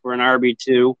comfortable with for an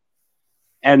RB2.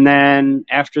 And then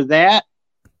after that,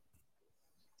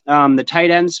 the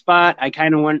tight end spot, I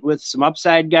kind of went with some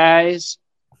upside guys.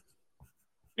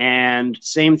 And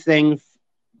same thing,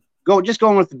 just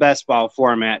going with the best ball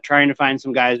format, trying to find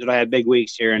some guys that I have big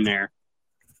weeks here and there.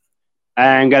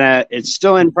 It's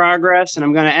still in progress, and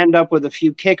I'm going to end up with a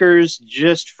few kickers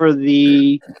just for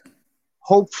the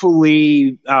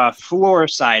hopefully floor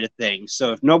side of things.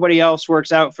 So if nobody else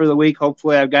works out for the week,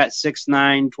 hopefully I've got 6,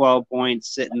 9, 12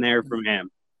 points sitting there from him.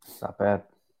 Not bad.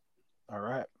 All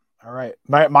right.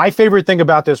 My favorite thing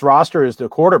about this roster is the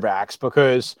quarterbacks,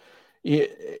 because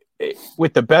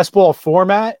with the best ball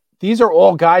format, these are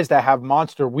all guys that have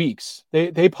monster weeks.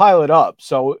 They pile it up.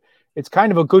 So it's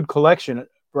kind of a good collection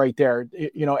right there.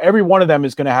 Every one of them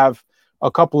is going to have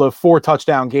a couple of 4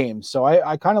 touchdown games. So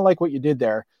I kind of like what you did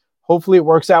there. Hopefully it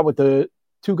works out with the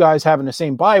 2 guys having the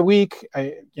same bye week.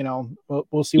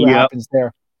 We'll see what happens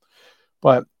there.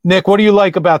 But Nick, what do you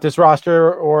like about this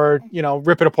roster, or,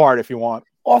 rip it apart if you want?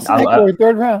 Austin Eckler,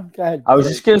 3rd round. Go ahead. I was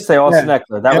just going to say Austin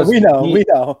Eckler. We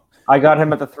know. I got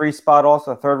him at the 3 spot,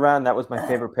 also 3rd round. That was my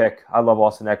favorite pick. I love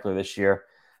Austin Eckler this year.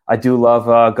 I do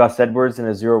love Gus Edwards in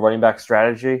a 0 running back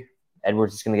strategy.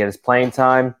 Edwards is going to get his playing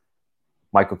time.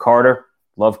 Michael Carter.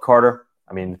 Love Carter.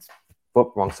 I mean,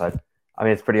 wrong side. I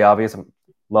mean, it's pretty obvious. I'm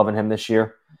loving him this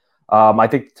year. I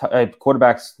think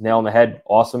quarterbacks nail on the head.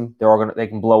 Awesome. They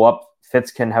can blow up.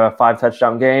 Fitz can have a 5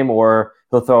 touchdown game, or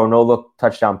he'll throw a no-look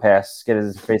touchdown pass, get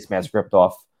his face mask ripped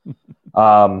off.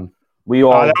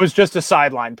 That was just a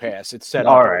sideline pass. It's set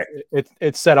up. All right.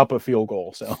 It's set up a field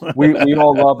goal. So we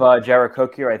all love Jared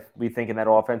Cook here. We think in that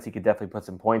offense he could definitely put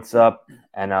some points up,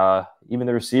 and even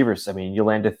the receivers. I mean,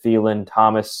 Yolanda Thielen,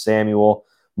 Thomas, Samuel,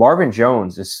 Marvin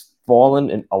Jones is fallen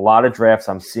in a lot of drafts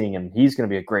I'm seeing, and he's going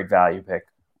to be a great value pick,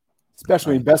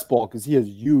 especially in best ball, because he has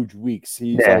huge weeks.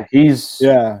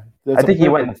 I think he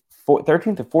went in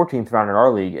 13th to 14th round in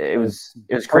our league. It was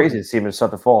crazy to see him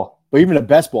start to fall. But even in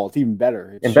best ball, it's even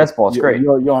better. Best ball, it's great.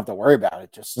 You don't have to worry about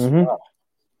it. Just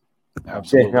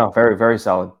absolutely. No, very, very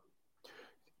solid.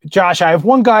 Josh, I have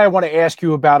one guy I want to ask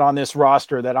you about on this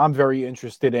roster that I'm very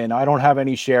interested in. I don't have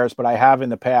any shares, but I have in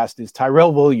the past, is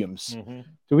Tyrell Williams. Mm-hmm.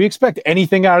 Do we expect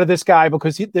anything out of this guy?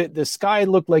 Because the sky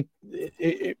looked like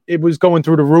it was going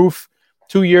through the roof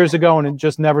 2 years ago, and it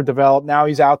just never developed. Now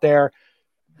he's out there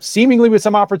seemingly with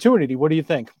some opportunity. What do you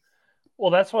think? Well,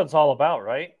 that's what it's all about,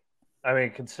 right? I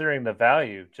mean, considering the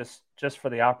value, just for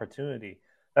the opportunity.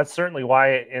 That's certainly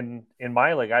why in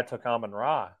my league I took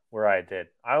Amon-Ra where I did.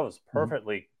 I was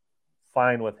perfectly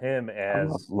fine with him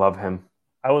as love him.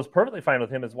 I was perfectly fine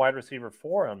with him as wide receiver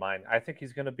 4 on mine. I think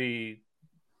he's going to be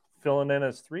filling in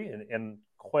as 3 in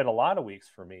quite a lot of weeks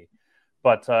for me.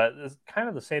 But kind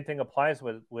of the same thing applies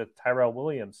with Tyrell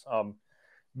Williams.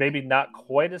 Maybe not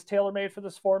quite as tailor-made for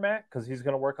this format because he's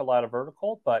going to work a lot of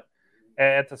vertical, but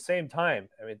at the same time,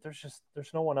 I mean,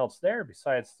 there's no one else there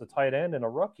besides the tight end and a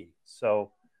rookie.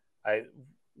 So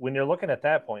when you're looking at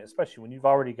that point, especially when you've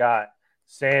already got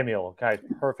Samuel, guy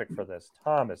perfect for this,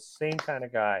 Thomas, same kind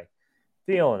of guy,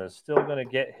 Thielen is still going to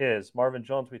get his, Marvin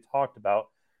Jones we talked about,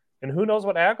 and who knows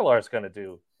what Aguilar is going to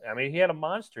do. I mean, he had a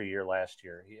monster year last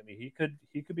year. He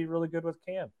could be really good with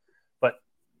Cam, but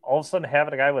all of a sudden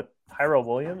having a guy with Tyrell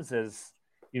Williams is,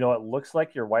 it looks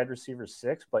like your wide receiver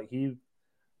 6, but he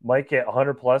might get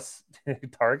 100 plus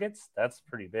targets. That's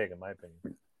pretty big in my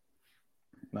opinion.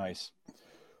 Nice.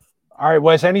 All right,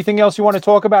 Wes, anything else you want to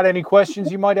talk about? Any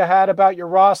questions you might have had about your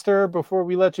roster before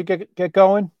we let you get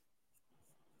going?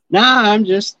 Nah, I'm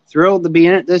just thrilled to be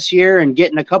in it this year, and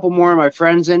getting a couple more of my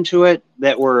friends into it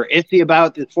that were iffy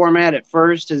about the format at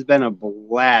first has been a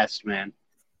blast, man.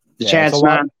 The chat's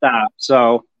nonstop.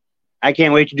 So I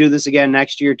can't wait to do this again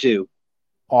next year too.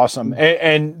 Awesome.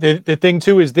 And the thing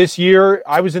too is this year,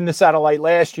 I was in the satellite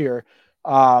last year.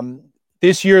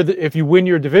 this year, if you win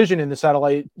your division in the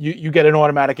satellite, you get an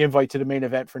automatic invite to the main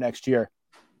event for next year.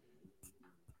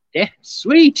 Yeah,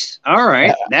 sweet. All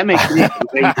right, that makes it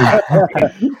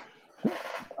easy.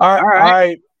 All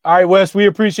right, Wes. We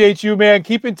appreciate you, man.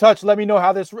 Keep in touch. Let me know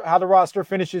how the roster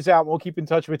finishes out. We'll keep in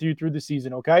touch with you through the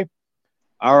season. Okay.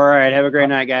 All right. Have a great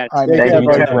night, guys. All right, Thank you,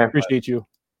 man. Appreciate you.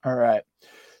 All right.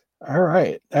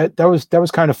 That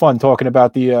was kind of fun talking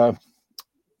about the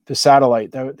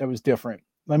satellite. That was different.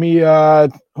 Let me.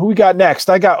 Who we got next?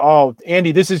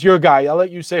 Andy. This is your guy. I'll let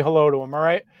you say hello to him. All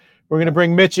right. We're gonna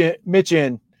bring Mitch in.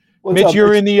 Mitch,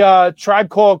 you're in the Tribe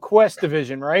Called Quest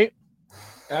division, right?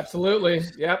 Absolutely.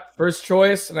 Yep. First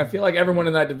choice. And I feel like everyone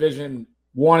in that division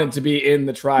wanted to be in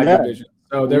the Tribe division.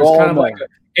 So there was kind of like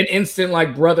an instant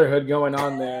like brotherhood going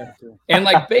on there. And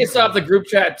like based off the group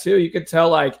chat too, you could tell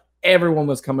like everyone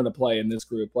was coming to play in this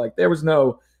group. Like there was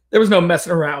no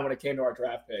messing around when it came to our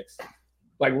draft picks.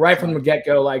 Like right from the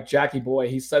get-go, like Jackie Boy,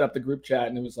 he set up the group chat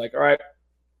and it was like, all right,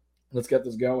 let's get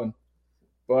this going.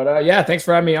 But yeah, thanks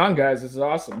for having me on, guys. This is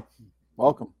awesome.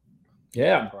 Welcome.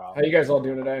 Yeah. How you guys all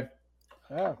doing today?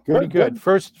 Yeah, pretty good.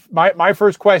 First, my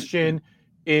first question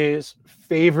is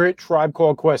favorite Tribe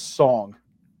Called Quest song.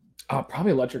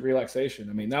 Probably Electric Relaxation.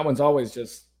 I mean, that one's always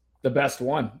just the best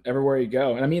one everywhere you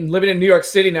go. And I mean, living in New York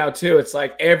City now too, it's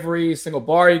like every single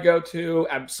bar you go to,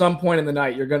 at some point in the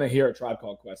night, you're going to hear a Tribe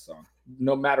Called Quest song,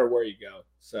 no matter where you go.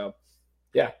 So,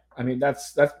 yeah. I mean,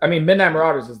 I mean, Midnight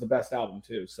Marauders is the best album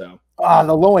too. So,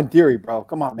 the Low End Theory, bro.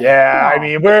 Come on, man. Yeah, I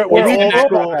mean, we're old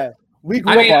school. We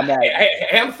grew up on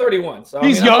that. I'm 31, so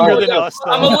he's younger than us.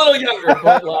 I'm a little younger,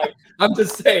 but like I'm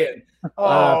just saying.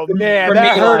 Oh man,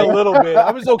 that hurt a little bit.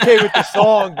 I was okay with the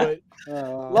song, but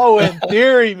Low End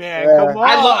Theory, man, come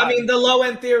on. I mean, the Low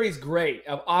End Theory is great.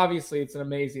 Obviously, it's an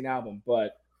amazing album,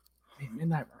 but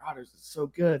Midnight Marauders is so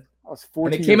good. I was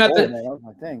 14 and it came years out old, man. That was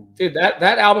my thing. Dude, that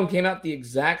album came out the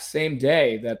exact same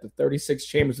day that the 36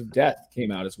 Chambers of Death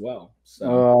came out as well.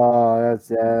 So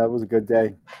that was a good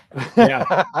day.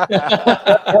 Yeah.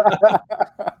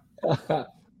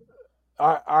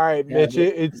 All right, Mitch.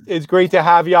 It's great to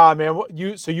have you on, man.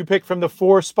 You picked from the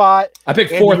 4 spot. I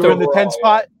picked 4th in the 10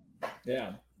 spot.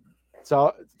 Yeah.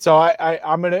 So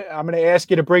I'm gonna ask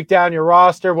you to break down your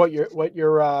roster, what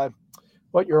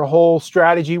your whole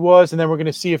strategy was, and then we're going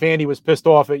to see if Andy was pissed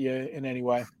off at you in any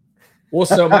way. Well,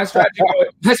 so my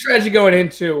strategy going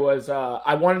into was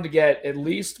I wanted to get at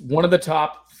least one of the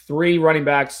top 3 running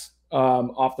backs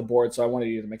off the board. So I wanted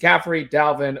either McCaffrey,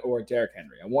 Dalvin, or Derrick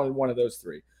Henry. I wanted one of those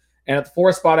 3. And at the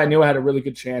 4th spot, I knew I had a really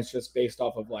good chance just based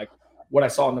off of like what I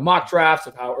saw in the mock drafts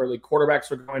of how early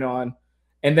quarterbacks were going on.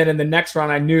 And then in the next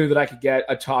round, I knew that I could get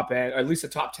a top end, at least a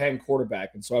top 10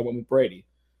 quarterback. And so I went with Brady.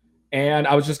 And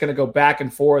I was just going to go back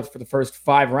and forth for the first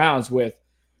 5 rounds with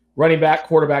running back,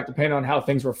 quarterback, depending on how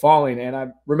things were falling. And I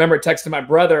remember texting my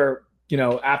brother,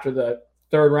 after the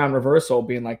 3rd round reversal,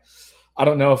 being like, I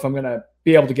don't know if I'm going to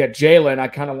be able to get Jalen. I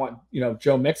kind of want,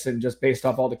 Joe Mixon just based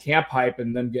off all the camp hype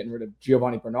and them getting rid of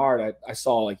Giovanni Bernard. I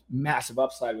saw like massive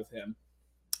upside with him.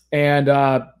 And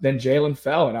then Jalen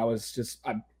fell, and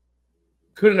I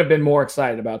couldn't have been more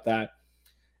excited about that.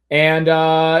 And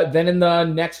then in the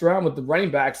next round with the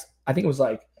running backs, I think it was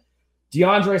like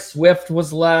DeAndre Swift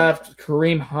was left,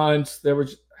 Kareem Hunt.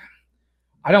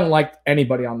 I don't like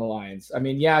anybody on the Lions. I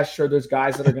mean, yeah, sure, there's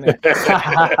guys that are going to there's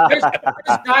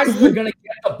guys that are going to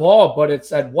get the ball, but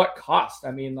it's at what cost?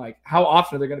 I mean, like, how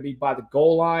often are they going to be by the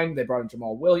goal line? They brought in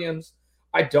Jamal Williams.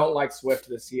 I don't like Swift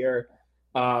this year.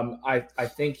 I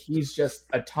think he's just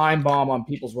a time bomb on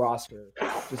people's roster.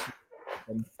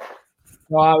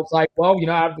 So I was like, well,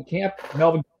 out of the camp,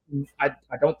 Melvin, I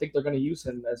don't think they're going to use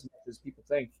him as much as people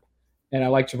think. And I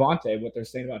like Javonte, what they're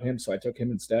saying about him, so I took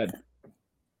him instead.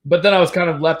 But then I was kind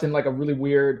of left in like a really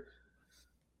weird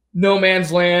no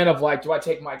man's land of like, do I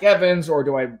take Mike Evans or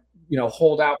do I,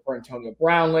 hold out for Antonio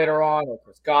Brown later on or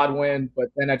Chris Godwin? But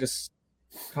then I just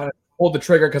kind of pulled the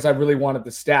trigger because I really wanted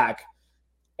the stack.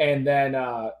 And then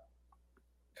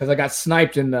because I got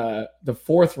sniped in the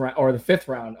 4th round or the 5th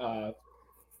round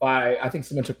by, I think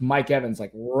someone took Mike Evans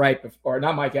like right before, or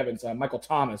not Mike Evans, Michael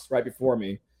Thomas right before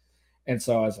me. And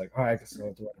so I was like, all right, I guess I'll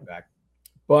have to run back.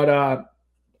 But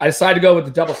I decided to go with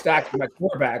the double stack for my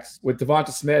quarterbacks with Devonta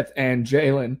Smith and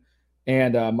Jalen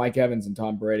and Mike Evans and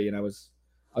Tom Brady. And I was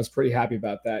pretty happy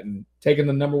about that. And taking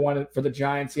the number 1 for the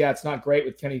Giants, yeah, it's not great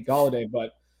with Kenny Golladay,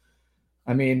 but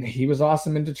I mean, he was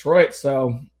awesome in Detroit.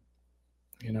 So,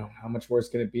 how much worse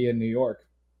can it be in New York?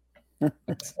 And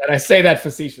I say that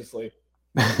facetiously.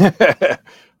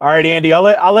 All right, Andy,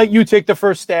 I'll let you take the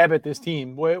first stab at this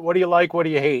team. What do you like? What do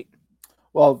you hate?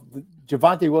 Well,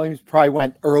 Javonte Williams probably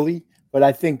went early, but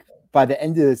I think by the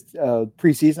end of this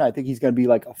preseason, I think he's going to be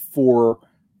like a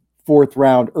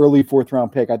early fourth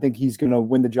round pick. I think he's going to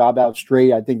win the job out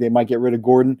straight. I think they might get rid of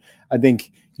Gordon. I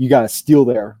think you got a steal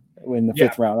there in the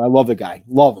fifth round. I love the guy.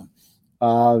 Love him.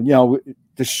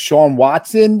 Deshaun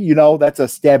Watson, that's a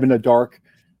stab in the dark.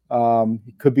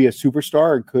 He could be a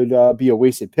superstar. It could be a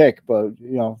wasted pick, but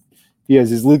if he has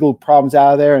his legal problems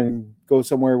out of there and go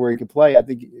somewhere where he could play, I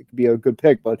think it could be a good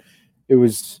pick. But it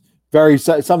was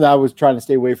something I was trying to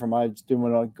stay away from. I just didn't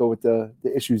want to go with the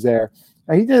issues there.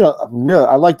 And he did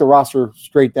I like the roster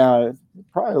straight down.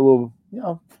 Probably a little,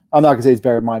 I'm not gonna say it's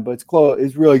better than mine, but it's close.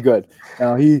 It's really good.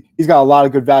 He's got a lot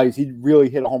of good values. He really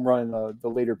hit a home run in the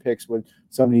later picks with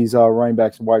some of these running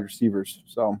backs and wide receivers.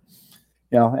 So,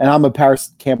 and I'm a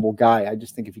Paris Campbell guy. I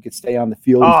just think if he could stay on the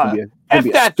field, he's gonna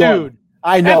be a stud. Dude.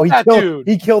 I know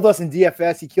he killed us in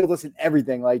DFS. He killed us in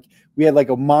everything. Like we had like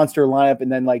a monster lineup,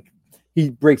 and then like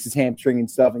he breaks his hamstring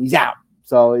and stuff, and he's out.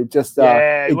 So it just he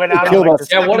went out.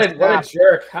 What a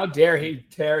jerk! How dare he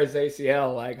tear his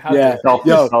ACL? Like how dare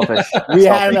selfish. We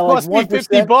had him at like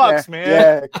 $50,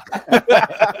 man.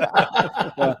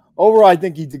 Yeah. Overall, I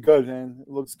think he did good, man. It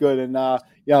looks good, and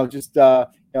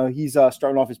he's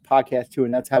starting off his podcast too,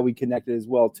 and that's how we connected as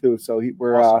well too. So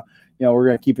we're awesome. We're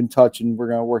gonna keep in touch, and we're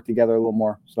gonna work together a little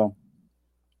more. So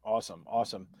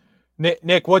awesome.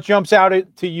 Nick, what jumps out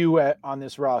to you on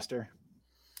this roster?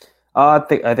 I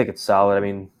think it's solid. I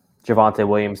mean, Javonte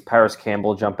Williams, Paris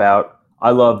Campbell jump out. I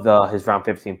love his round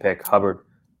 15 pick, Hubbard.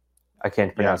 I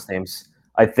can't pronounce names.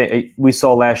 I think we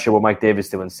saw last year what Mike Davis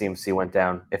did when CMC went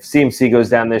down. If CMC goes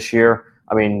down this year,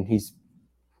 I mean, he's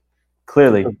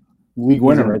clearly league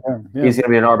winner right there. Yeah. He's going to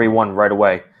be an RB1 right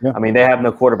away. Yeah. I mean, they have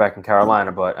no quarterback in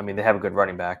Carolina, but I mean, they have a good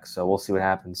running back, so we'll see what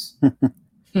happens.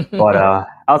 But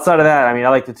outside of that, I mean, I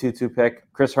like the 2-2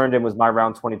 pick. Chris Herndon was my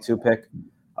round 22 pick.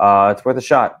 It's worth a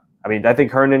shot. I mean, I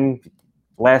think Herndon,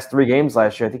 last 3 games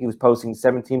last year, I think he was posting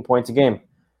 17 points a game.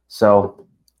 So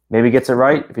maybe he gets it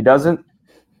right. If he doesn't,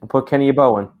 we'll put Kenny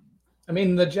Yeboah in. I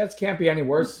mean, the Jets can't be any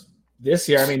worse this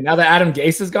year. I mean, now that Adam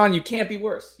Gase is gone, you can't be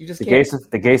worse. You just can't.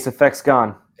 The Gase effect's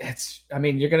gone.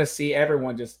 You're going to see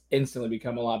everyone just instantly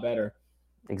become a lot better.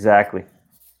 Exactly.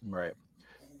 Right.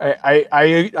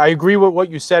 I agree with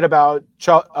what you said about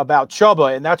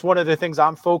Chuba, and that's one of the things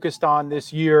I'm focused on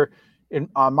this year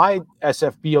on my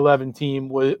SFB 11 team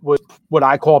was what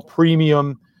I call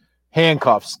premium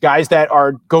handcuffs, guys that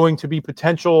are going to be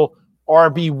potential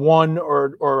RB1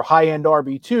 or high-end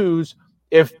RB2s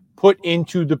if put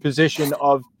into the position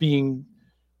of being,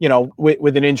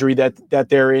 with an injury that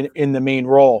they're in the main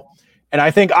role. And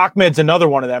I think Ahmed's another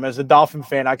one of them. As a Dolphin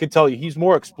fan, I could tell you he's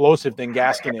more explosive than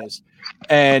Gaskin is.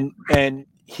 And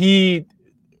he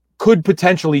could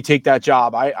potentially take that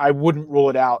job. I wouldn't rule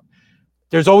it out.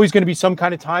 There's always going to be some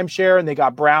kind of timeshare, and they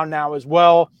got Brown now as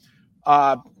well.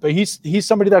 But he's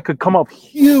somebody that could come up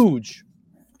huge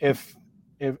if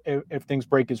things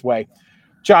break his way.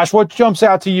 Josh, what jumps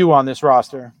out to you on this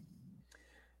roster?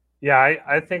 Yeah,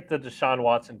 I think the Deshaun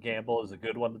Watson gamble is a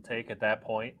good one to take at that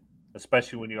point,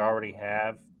 especially when you already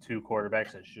have 2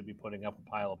 quarterbacks that should be putting up a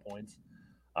pile of points.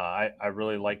 I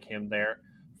really like him there.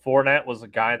 Fournette was a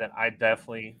guy that I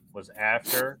definitely was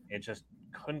after and just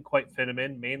couldn't quite fit him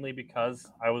in, mainly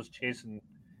because I was chasing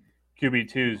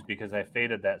QB2s because I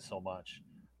faded that so much.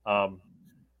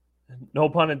 No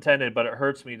pun intended, but it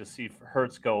hurts me to see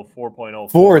Hurts go 4.0.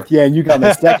 Fourth, yeah, and you got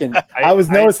the second. I was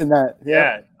noticing that.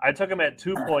 Yeah, I took him at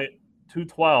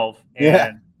 2.212,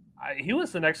 and he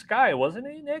was the next guy, wasn't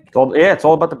he, Nick? It's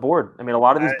all about the board. I mean, a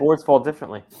lot of these boards fall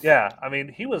differently. Yeah, I mean,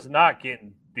 he was not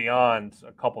getting beyond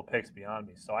a couple picks beyond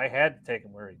me, so I had to take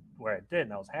him where I did,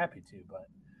 and I was happy to. But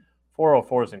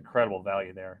 404 is incredible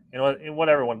value there. And what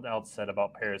everyone else said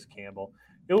about Paris Campbell,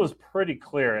 it was pretty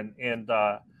clear. And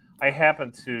I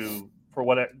happened to,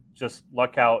 just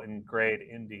luck out and grade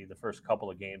Indy the first couple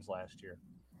of games last year.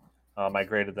 I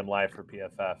graded them live for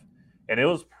PFF. And it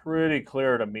was pretty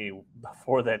clear to me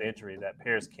before that injury that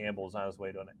Paris Campbell was on his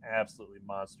way to an absolutely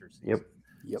monster season.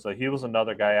 Yep. So he was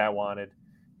another guy I wanted.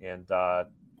 And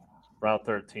round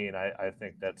 13, I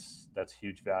think that's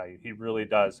huge value. He really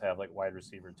does have like wide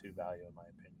receiver 2 value in my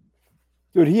opinion.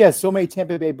 Dude, he has so many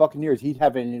Tampa Bay Buccaneers. He'd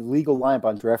have an illegal lineup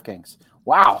on DraftKings.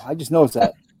 Wow, I just noticed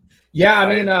that. Yeah,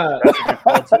 I mean, I'll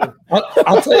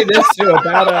tell you this too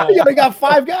about. You only got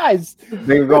 5 guys.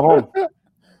 They can go home.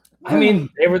 I mean,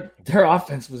 their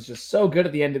offense was just so good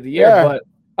at the end of the year.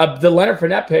 But the Leonard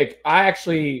Fournette pick,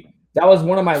 that was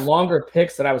one of my longer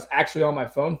picks that I was actually on my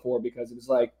phone for because it was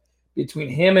like between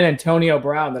him and Antonio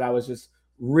Brown that I was just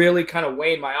really kind of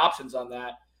weighing my options on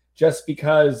that. Just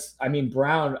because, I mean,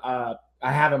 Brown, I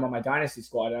have him on my dynasty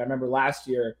squad. And I remember last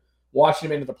year watching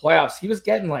him into the playoffs, he was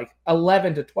getting like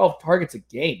 11 to 12 targets a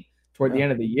game toward the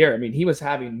end of the year. I mean, he was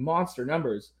having monster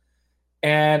numbers.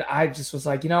 And I just was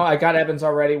like, I got Evans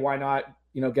already. Why not,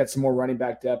 get some more running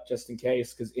back depth just in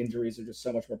case, because injuries are just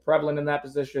so much more prevalent in that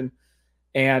position.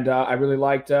 And I really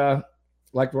liked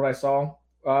what I saw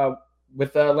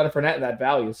with Leonard Fournette and that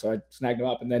value. So I snagged him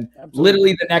up. And then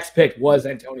literally the next pick was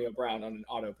Antonio Brown on an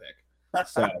auto pick.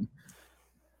 So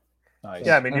Nice.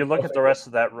 Yeah, I mean, you look at the rest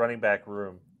of that running back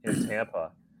room in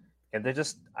Tampa, and they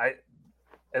just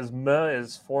as meh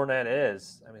as Fournette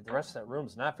is, I mean, the rest of that room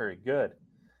is not very good.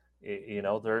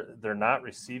 They're not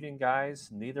receiving guys.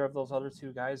 Neither of those other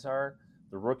two guys are.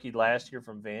 The rookie last year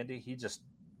from Vandy,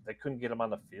 they couldn't get him on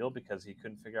the field because he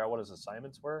couldn't figure out what his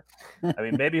assignments were. I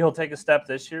mean, maybe he'll take a step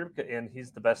this year, and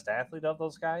he's the best athlete of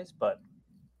those guys. But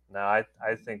no, I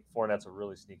think Fournette's a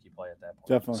really sneaky play at that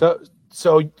point.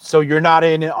 Definitely. So you're not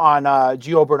in on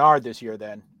Gio Bernard this year,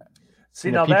 then? See,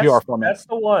 in now the PPR format. that's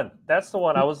the one. That's the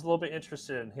one. I was a little bit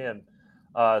interested in him.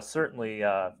 Certainly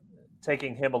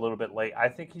taking him a little bit late.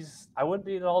 I wouldn't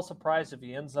be at all surprised if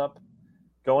he ends up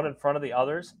going in front of the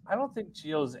others. I don't think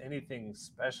Gio's anything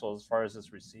special as far as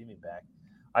his receiving back.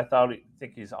 I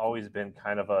think he's always been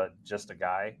kind of just a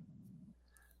guy.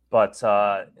 But,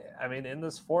 I mean, in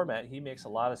this format, he makes a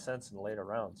lot of sense in the later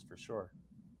rounds for sure.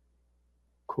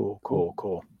 Cool.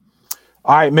 All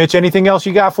right, Mitch, anything else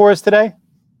you got for us today?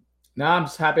 No, I'm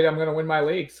just happy I'm going to win my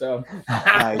league. So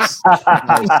Nice.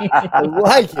 I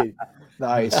like it.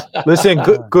 Nice. Listen,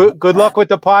 good luck with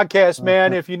the podcast,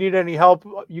 man. If you need any help,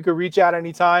 you can reach out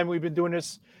anytime. We've been doing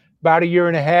this about a year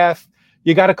and a half.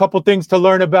 You got a couple things to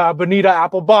learn about Bonita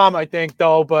Applebaum, I think,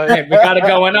 though. But hey, we got it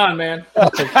going on, man.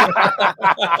 All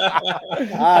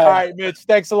right, Mitch.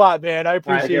 Thanks a lot, man. I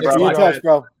appreciate it. Be in touch,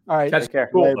 bro. All right. Take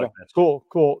care. Cool.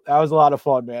 That was a lot of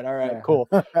fun, man. All right, cool.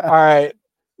 All right.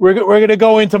 We're going to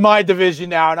go into my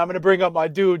division now, and I'm going to bring up my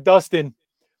dude, Dustin.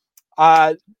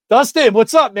 Dustin,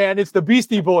 what's up, man? It's the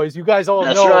Beastie Boys. You guys all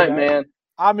know. That's right, man.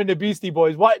 I'm in the Beastie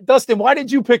Boys. Dustin, why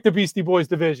did you pick the Beastie Boys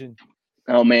division?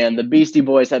 Oh, man. The Beastie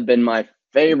Boys have been my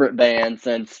favorite band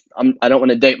since I don't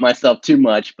want to date myself too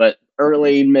much, but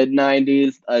early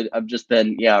mid-90s, I've just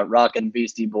been, rocking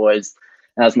Beastie Boys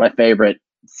as my favorite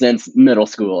since middle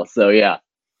school. So, yeah.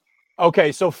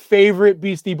 Okay, so favorite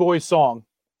Beastie Boys song?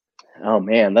 Oh,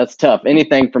 man, that's tough.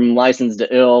 Anything from License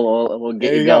to Ill will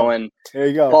get you going. There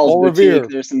you go. Paul's Paul Boutique, Revere.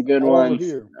 there's some good Paul ones.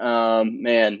 Revere.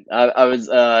 Man,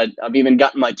 I've even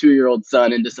gotten my 2-year-old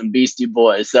son into some Beastie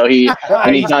Boys. So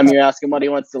anytime you ask him what he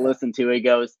wants to listen to, he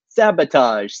goes,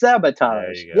 Sabotage.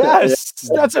 Yes,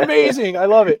 that's amazing. I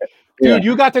love it. Dude,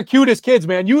 you got the cutest kids,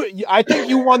 man. I think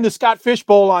you won the Scott Fish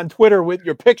Bowl on Twitter with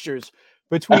your pictures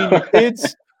between your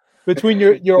kids. Between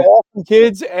your awesome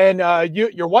kids and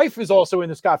your wife is also in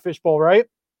the Scott Fish Bowl, right?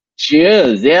 She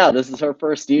is, yeah. This is her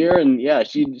first year, and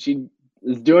she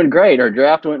is doing great. Her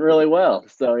draft went really well,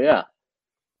 so yeah.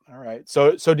 All right.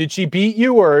 So did she beat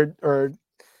you, or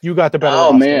you got the better?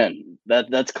 Oh roster? Man,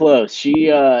 that's close.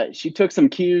 She took some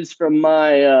cues from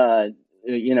my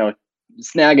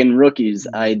snagging rookies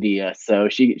idea. So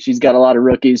she's got a lot of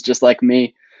rookies just like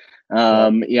me.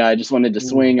 I just wanted to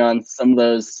swing on some of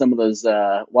those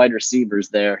wide receivers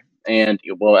there, and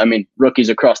rookies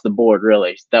across the board.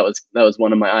 Really, that was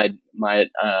one of my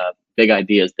big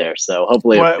ideas there. So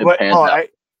hopefully it pans out.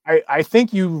 I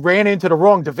think you ran into the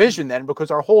wrong division then, because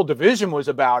our whole division was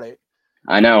about it.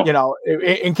 I know.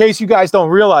 In case you guys don't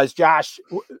realize, Josh,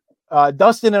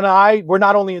 Dustin and we're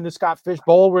not only in the Scott Fish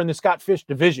Bowl, we're in the Scott Fish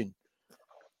division.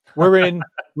 We're in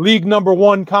League Number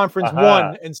 1, Conference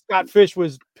 1, and Scott Fish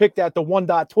was picked at the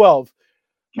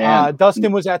 1.12.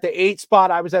 Dustin was at the 8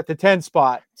 spot. I was at the 10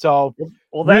 spot. So,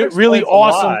 really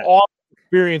awesome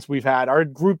experience we've had. Our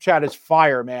group chat is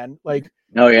fire, man. Like,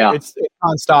 oh yeah, it's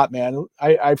nonstop, man.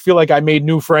 I feel like I made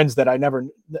new friends that I never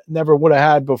would have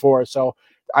had before. So,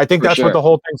 I think that's what the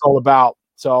whole thing's all about.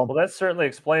 So, well, that certainly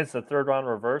explains the third round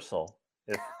reversal.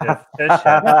 If Fish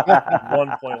had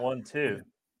 1.12.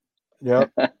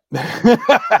 Yep.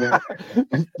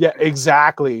 Yeah,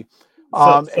 exactly.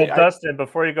 So Dustin,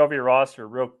 before you go over your roster,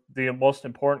 the most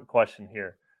important question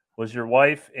here: was your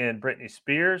wife in Britney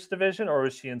Spears division, or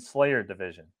was she in Slayer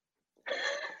division?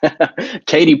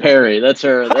 Katy Perry, that's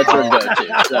her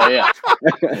go-to. So yeah.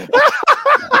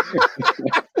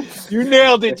 You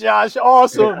nailed it, Josh.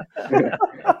 Awesome.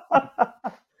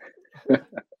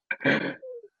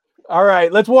 All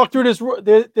right, let's walk through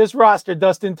this roster.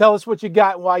 Dustin, tell us what you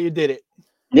got and why you did it.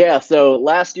 Yeah, so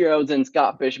last year I was in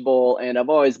Scott Fish Bowl, and I've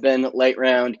always been late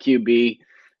round QB.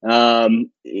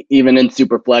 Even in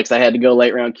Superflex, I had to go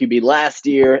late round QB. Last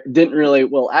year,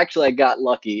 actually I got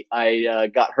lucky.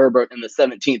 I got Herbert in the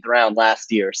 17th round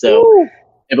last year. So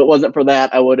if it wasn't for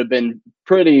that, I would have been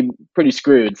pretty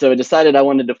screwed. So I decided I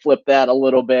wanted to flip that a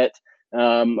little bit.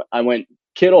 I went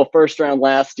Kittle first round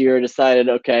last year, decided,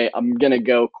 okay, I'm going to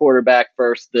go quarterback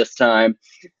first this time.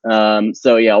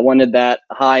 So yeah, I wanted that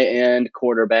high end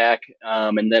quarterback,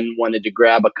 and then wanted to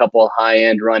grab a couple high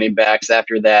end running backs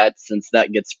after that, since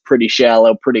that gets pretty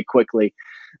shallow pretty quickly.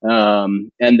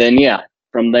 And then, yeah,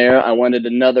 from there, I wanted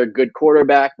another good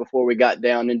quarterback before we got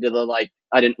down into the,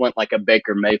 I didn't want like a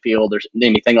Baker Mayfield or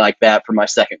anything like that for my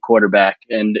second quarterback,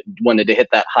 and wanted to hit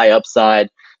that high upside.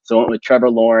 So I went with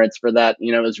Trevor Lawrence for that,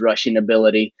 his rushing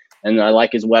ability, and I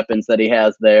like his weapons that he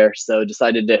has there. So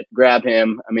decided to grab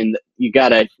him. I mean, you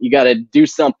gotta do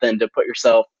something to put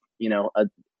yourself,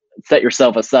 set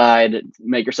yourself aside,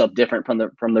 make yourself different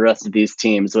from the rest of these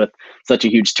teams with such a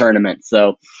huge tournament.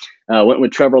 So went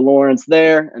with Trevor Lawrence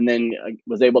there, and then I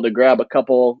was able to grab a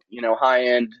couple, high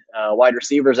end wide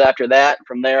receivers after that.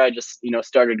 From there, I just,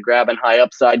 started grabbing high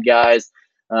upside guys.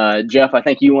 Jeff, I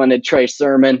think you wanted Trey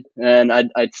Sermon, and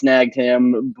I'd snagged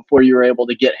him before you were able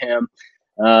to get him.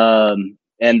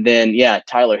 And then, yeah,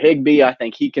 Tyler Higbee, I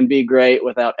think he can be great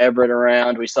without Everett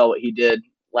around. We saw what he did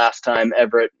last time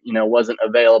Everett, wasn't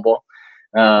available.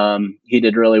 He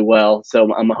did really well.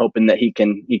 So I'm hoping that he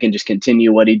can just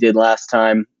continue what he did last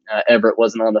time Everett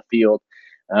wasn't on the field.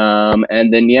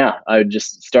 And then, yeah, I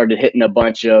just started hitting a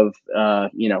bunch of,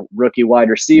 rookie wide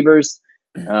receivers,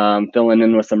 filling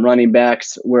in with some running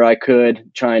backs where I could,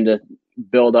 trying to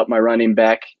build up my running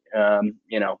back,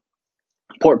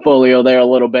 portfolio there a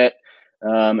little bit,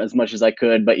 as much as I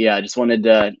could. But yeah, I just wanted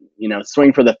to,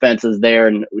 swing for the fences there.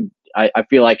 And I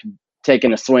feel like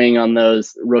taking a swing on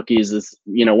those rookies is,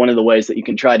 one of the ways that you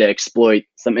can try to exploit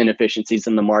some inefficiencies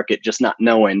in the market, just not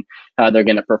knowing how they're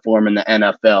going to perform in the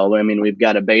NFL. I mean, we've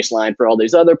got a baseline for all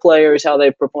these other players, how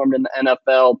they've performed in the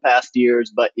NFL past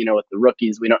years, but with the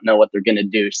rookies, we don't know what they're going to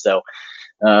do. So,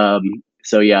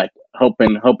 yeah,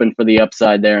 hoping for the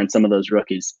upside there in some of those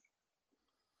rookies.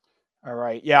 All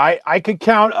right. Yeah, I could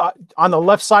count on the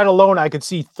left side alone. I could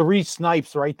see 3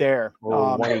 snipes right there.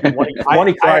 One he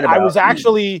cried about. I was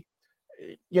actually,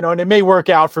 and it may work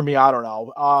out for me. I don't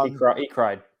know. He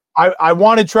cried. I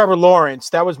wanted Trevor Lawrence.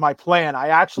 That was my plan. I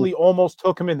actually almost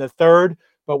took him in the 3rd,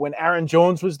 but when Aaron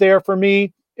Jones was there for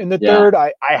me in the 3rd,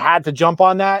 I had to jump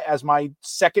on that as my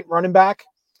second running back.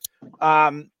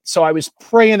 So I was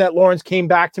praying that Lawrence came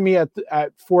back to me at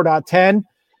 4.10.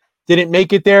 Didn't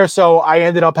make it there, so I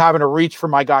ended up having to reach for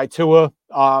my guy Tua.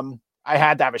 I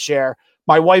had to have a share.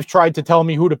 My wife tried to tell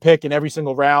me who to pick in every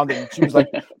single round, and she was like,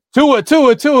 Tua.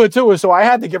 So I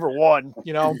had to give her one,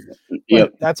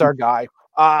 Yep. That's our guy.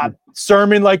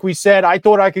 Sermon, like we said, I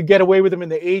thought I could get away with him in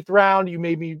the 8th round. You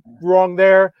made me wrong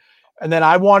there. And then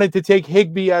I wanted to take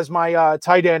Higbee as my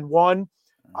tight end 1.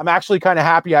 I'm actually kind of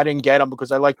happy I didn't get him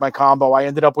because I like my combo. I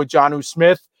ended up with Jonnu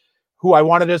Smith, who I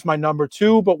wanted as my number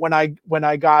 2, but when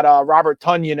I got Robert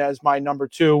Tonyan as my number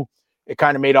 2, it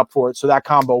kind of made up for it. So that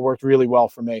combo worked really well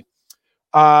for me.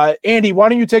 Andy, why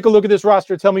don't you take a look at this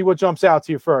roster? Tell me what jumps out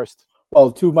to you first.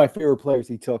 Well, 2 of my favorite players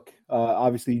he took.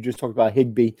 Obviously, you just talked about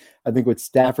Higbee. I think with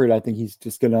Stafford, I think he's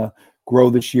just going to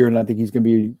grow this year, and I think he's going to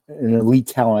be an elite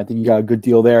talent. I think you got a good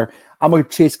deal there. I'm a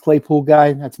Chase Claypool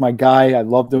guy. That's my guy. I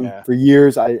loved him for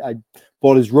years. I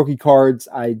bought his rookie cards.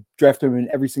 I drafted him in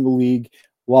every single league.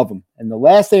 Love him. And the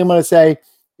last thing I'm going to say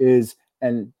is,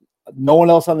 and no one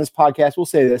else on this podcast will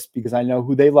say this because I know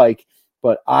who they like,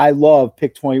 but I love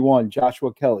pick 21,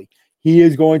 Joshua Kelly. He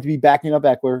is going to be backing up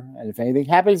Eckler. And if anything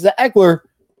happens to Eckler,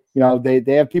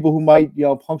 they have people who might,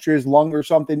 puncture his lung or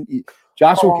something.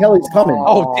 Joshua Kelly's coming.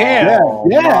 Oh, damn.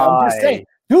 Yeah. I'm just saying.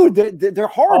 Dude, they're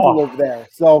horrible over there.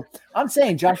 So I'm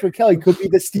saying Joshua Kelly could be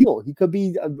the steal. He could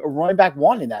be a running back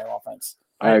 1 in that offense.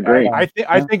 I agree.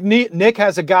 I think Nick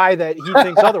has a guy that he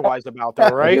thinks otherwise about, though,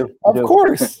 right? Of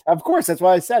course. That's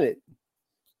why I said it.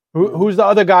 Who's the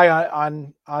other guy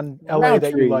on LA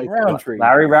that you like?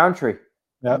 Larry Roundtree.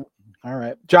 Yep. All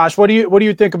right, Josh. What do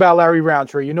you think about Larry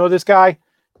Roundtree? You know this guy?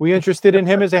 We interested in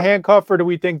him as a handcuff, or do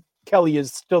we think Kelly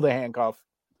is still the handcuff?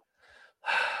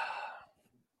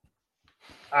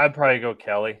 I'd probably go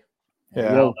Kelly.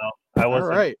 Yeah. I don't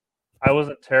know. I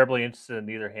wasn't terribly interested in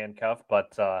either handcuff,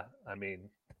 but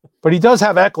But he does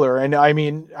have Eckler, and I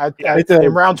mean,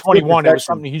 in round 21, it was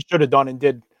something he should have done and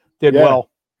did well.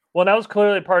 Well, that was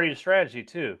clearly part of your strategy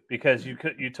too, because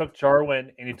you took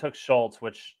Jarwin and you took Schultz,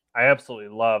 which I absolutely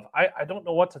love. I don't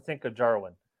know what to think of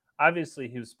Jarwin. Obviously,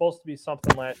 he was supposed to be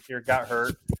something last year, got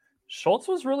hurt. Schultz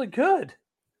was really good.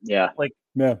 Yeah.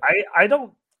 I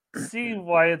don't see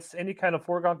why it's any kind of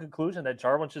foregone conclusion that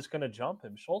Jarwin's just going to jump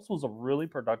him. Schultz was a really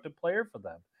productive player for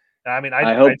them. And I mean,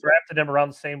 I drafted him around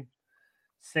the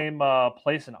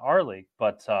place in our league,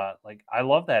 but like I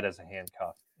love that as a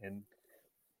handcuff. And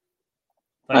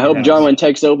I hope Jarwin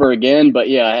takes over again, but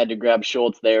yeah, I had to grab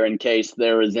Schultz there in case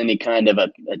there was any kind of a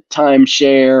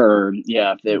timeshare, or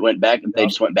if they went back, if they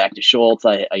just went back to Schultz,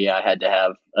 I had to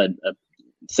have a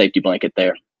safety blanket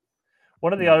there.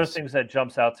 One of the other things that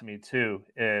jumps out to me too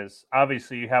is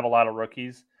obviously you have a lot of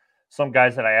rookies. Some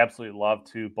guys that I absolutely love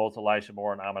too, both Elijah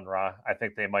Moore and Amon-Ra. I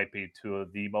think they might be two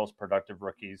of the most productive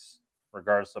rookies,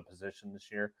 regardless of position this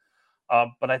year.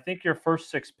 But I think your first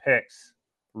 6 picks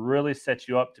really set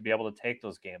you up to be able to take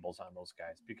those gambles on those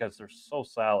guys because they're so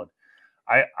solid.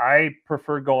 I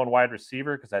prefer going wide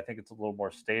receiver because I think it's a little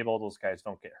more stable. Those guys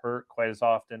don't get hurt quite as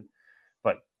often.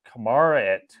 But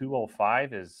Kamara at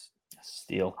 205 is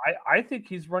steal. I think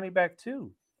he's running back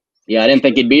too. Yeah, I didn't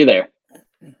think he'd be there.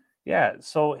 Yeah,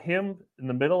 so him in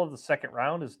the middle of the second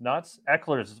round is nuts.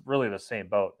 Eckler is really the same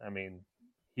boat. I mean,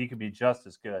 he could be just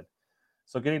as good.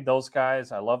 So getting those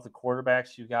guys, I love the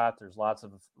quarterbacks you got. There's lots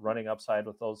of running upside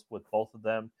with both of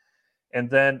them. And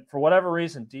then for whatever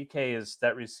reason, DK is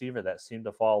that receiver that seemed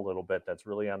to fall a little bit. That's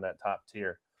really on that top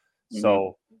tier. Mm-hmm.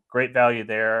 So great value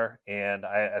there. And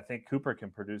I think Cooper can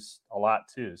produce a lot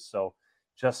too. So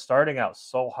just starting out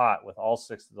so hot with all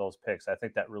 6 of those picks, I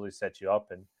think that really sets you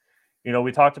up. And,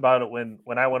 we talked about it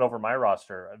when I went over my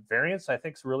roster. Variance, I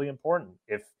think, is really important.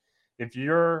 If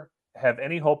you're have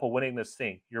any hope of winning this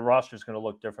thing, your roster is going to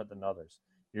look different than others.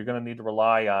 You're going to need to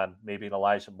rely on maybe an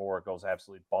Elijah Moore goes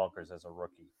absolutely bonkers as a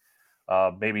rookie.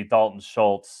 Maybe Dalton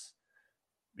Schultz,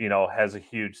 has a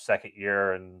huge second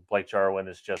year and Blake Jarwin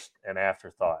is just an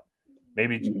afterthought.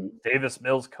 Maybe Davis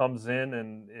Mills comes in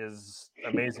and is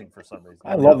amazing for some reason.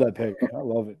 I love that pick. I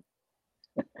love it.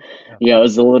 Yeah, I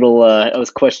was a little. I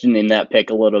was questioning that pick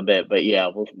a little bit, but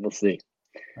yeah, we'll see.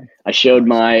 I showed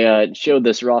showed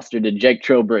this roster to Jake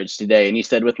Trowbridge today, and he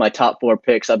said, with my top 4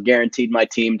 picks, I've guaranteed my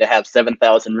team to have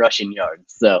 7,000 rushing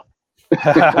yards. So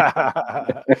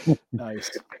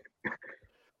nice.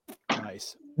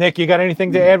 Nick, you got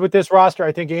anything to add with this roster?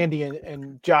 I think Andy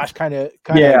and Josh kind of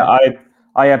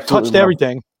I absolutely touched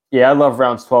everything. Yeah, I love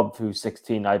rounds 12 through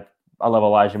 16. I love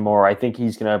Elijah Moore. I think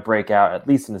he's going to break out at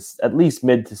least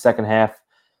mid to second half.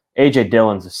 AJ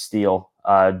Dillon's a steal.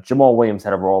 Jamal Williams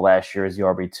had a role last year as the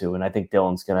RB2, and I think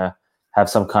Dillon's going to have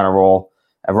some kind of role.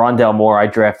 Rondell Moore, I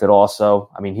drafted also.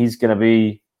 I mean, he's going to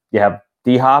be – you have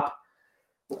D-Hop.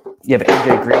 You have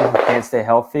AJ Green who can't stay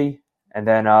healthy. And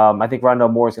then I think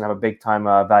Rondell Moore is going to have a big-time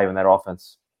value in that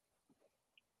offense.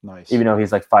 Nice. Even though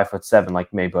he's like 5'7"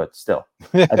 like me, but still.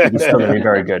 I think he's still going to be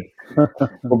very good.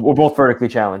 We're both vertically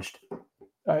challenged.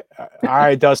 All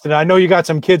right, Dustin. I know you got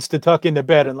some kids to tuck into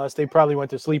bed unless they probably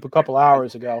went to sleep a couple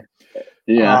hours ago.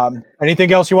 Yeah.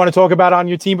 Anything else you want to talk about on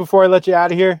your team before I let you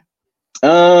out of here?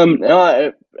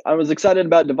 I was excited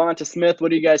about Devonta Smith. What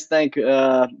do you guys think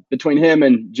between him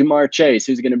and Jamar Chase?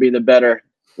 Who's going to be the better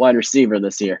wide receiver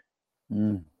this year?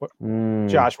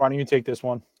 Josh, why don't you take this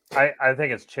one? I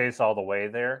think it's Chase all the way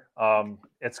there.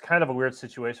 It's kind of a weird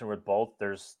situation with both.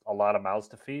 There's a lot of mouths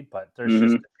to feed, but there's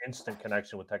just an instant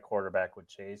connection with that quarterback with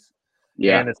Chase.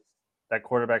 Yeah. And it's that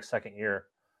quarterback's second year.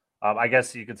 I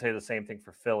guess you could say the same thing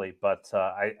for Philly, but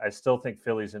I still think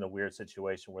Philly's in a weird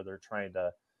situation where they're trying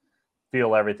to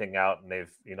feel everything out, and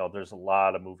they've, there's a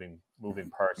lot of moving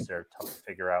parts there, tough to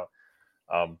figure out.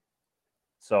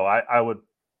 So I would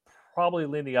probably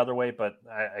lean the other way, but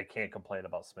I can't complain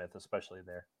about Smith, especially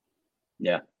there.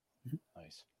 Yeah.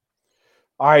 Nice.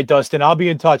 All right, Dustin, I'll be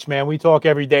in touch, man. We talk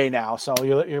every day now, so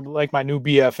you're like my new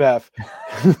BFF.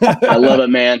 I love it,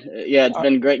 man. Yeah, it's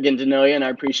been great getting to know you, and I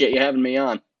appreciate you having me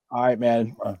on. All right,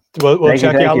 man. We'll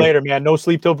check you out later, man. No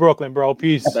sleep till Brooklyn, bro.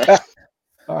 Peace. All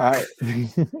right.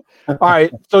 All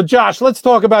right. So, Josh, let's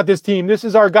talk about this team. This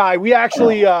is our guy. We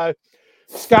actually,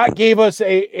 Scott gave us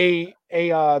an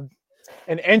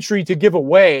entry to give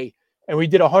away, and we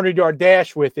did a 100-yard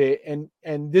dash with it,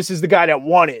 and this is the guy that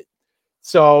won it.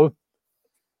 So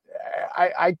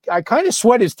I kind of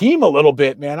sweat his team a little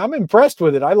bit, man. I'm impressed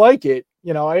with it. I like it.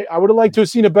 I would have liked to have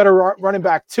seen a better running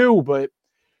back too, but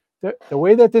the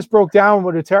way that this broke down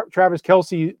with the Travis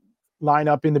Kelce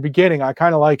lineup in the beginning, I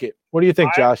kind of like it. What do you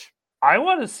think, Josh? I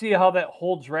want to see how that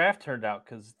whole draft turned out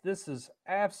because this is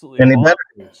absolutely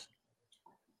bonkers.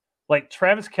 Like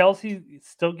Travis Kelce,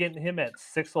 still getting him at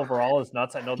 6th overall is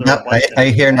nuts. I know I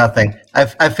hear nothing. I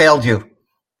failed you.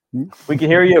 We can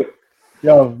hear you.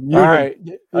 Yo, all right.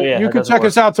 You can check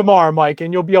us out tomorrow, Mike,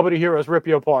 and you'll be able to hear us rip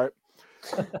you apart.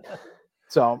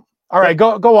 So, all right,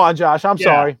 go on, Josh. I'm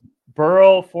sorry.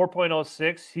 Burrow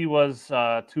 4.06. He was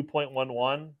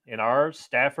 2.11 in ours.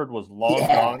 Stafford was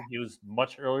long. He was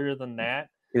much earlier than that.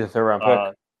 He's a 3rd round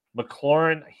pick.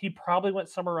 McLaurin, he probably went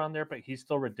somewhere around there, but he's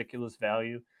still ridiculous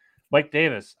value. Mike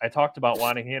Davis, I talked about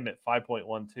wanting him at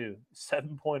 5.12,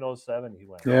 7.07 he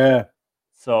went. Yeah.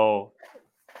 So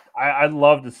I'd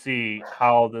love to see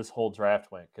how this whole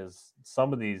draft went, because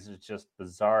some of these is just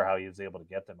bizarre how he was able to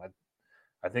get them.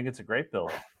 I think it's a great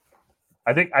build.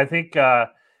 I think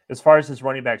as far as his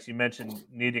running backs, you mentioned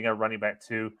needing a running back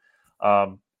too.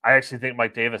 I actually think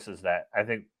Mike Davis is that. I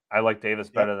think I like Davis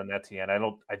better than Etienne.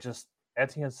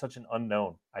 Etienne's such an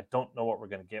unknown. I don't know what we're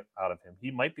going to get out of him.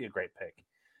 He might be a great pick,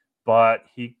 but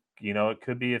it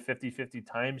could be a 50-50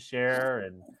 timeshare,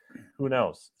 and who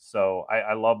knows? So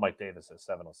I love Mike Davis at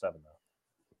 707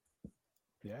 though.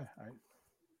 Yeah,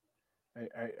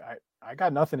 I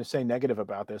got nothing to say negative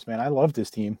about this, man. I love this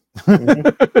team.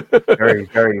 Very,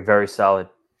 very, very solid.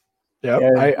 Yep.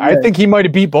 I think he might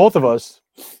have beat both of us.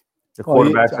 The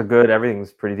quarterbacks are good.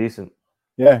 Everything's pretty decent.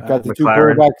 Yeah, got the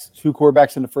McLaren. two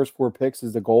quarterbacks in the first 4 picks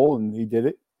is the goal, and he did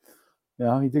it.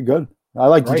 Yeah, he did good. I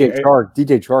like DJ Chark.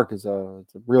 DJ Chark is a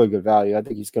really good value. I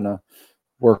think he's going to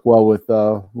work well with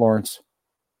Lawrence.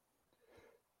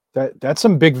 That's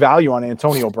some big value on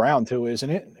Antonio Brown too, isn't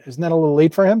it? Isn't that a little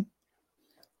late for him?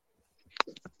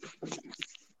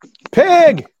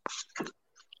 Pig.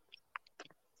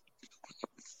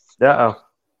 Uh-oh.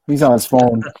 He's on his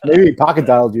phone. Maybe he pocket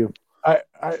dialed you.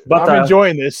 I'm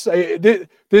enjoying this.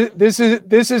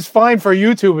 This is fine for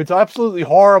YouTube. It's absolutely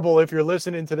horrible if you're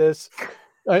listening to this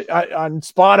on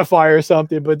Spotify or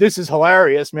something, but this is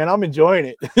hilarious, man. I'm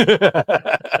enjoying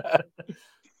it.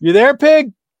 You there,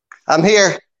 Pig? I'm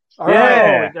here. All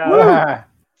right.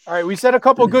 All right. We said a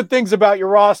couple good things about your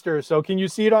roster. So can you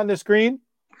see it on the screen?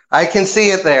 I can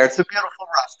see it there. It's a beautiful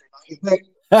roster, don't you think?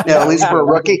 Yeah, at least for a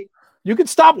rookie. You can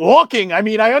stop walking. I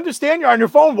mean, I understand you're on your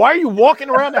phone. Why are you walking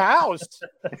around the house?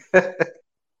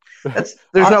 There's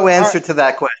no answer to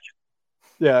that question.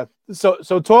 Yeah.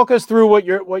 So talk us through what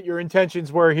your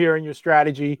intentions were here and your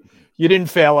strategy. You didn't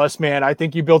fail us, man. I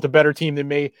think you built a better team than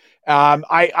me.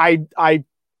 I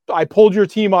pulled your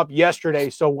team up yesterday,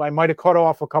 so I might have cut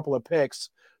off a couple of picks.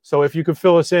 So if you could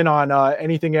fill us in on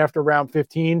anything after round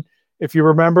 15, if you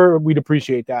remember, we'd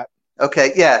appreciate that.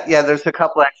 Okay, yeah. There's a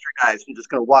couple extra guys. I'm just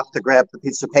going to walk to grab the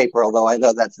piece of paper, although I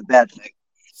know that's a bad thing.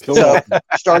 Cool. So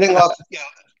starting off,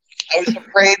 I was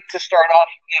afraid to start off,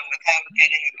 without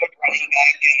getting a good running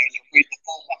back, and I was afraid to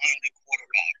fall behind the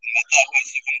quarterback. And my thought was,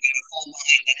 if I'm going to fall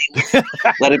behind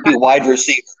anywhere, let it be wide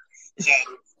receiver. So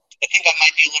I think I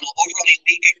might be a little overly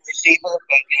weak at receiver,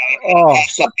 but I'm going to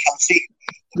pass up Kelsey.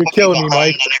 You're killing me,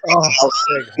 Mike. Hold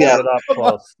it up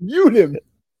close. Mute him.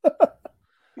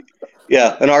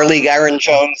 Yeah, in our league, Aaron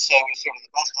Jones was sort of the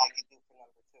best I could do for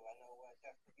number 2. I know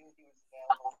Jeff, he was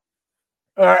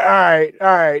available.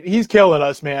 All right. He's killing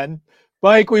us, man.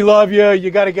 Mike, we love you. You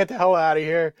got to get the hell out of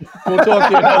here. We'll talk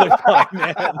to you another time,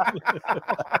 man.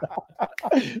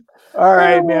 All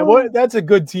right, man. That's a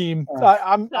good team.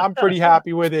 I'm pretty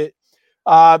happy with it.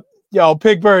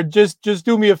 Pigbird, just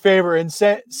do me a favor and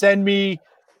send me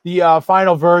the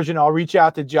final version. I'll reach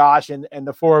out to Josh, and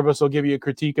the 4 of us will give you a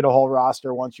critique of the whole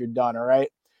roster once you're done. All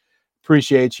right.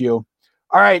 Appreciate you.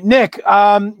 All right, Nick,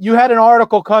 you had an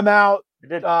article come out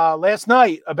last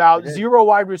night about zero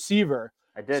wide receiver.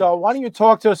 I did. So why don't you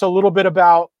talk to us a little bit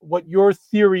about what your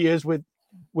theory is with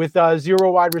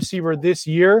zero wide receiver this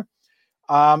year?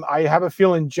 I have a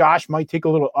feeling Josh might take a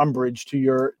little umbrage to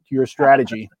your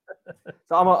strategy.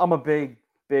 So I'm a big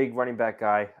running back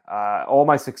guy. All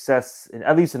my success,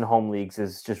 at least in home leagues,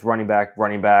 is just running back.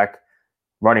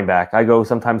 I go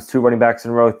sometimes 2 running backs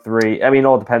in a row, 3. I mean, it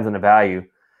all depends on the value.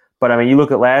 But I mean, you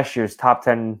look at last year's top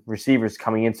 10 receivers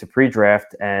coming into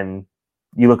pre-draft, and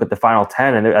you look at the final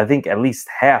 10, and I think at least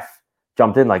half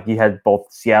jumped in. Like you had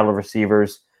both Seattle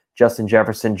receivers, Justin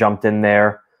Jefferson jumped in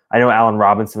there. I know Allen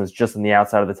Robinson was just on the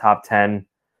outside of the top 10.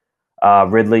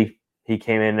 Ridley, he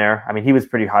came in there. I mean, he was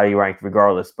pretty highly ranked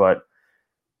regardless, but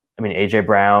I mean, AJ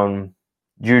Brown,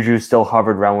 Juju still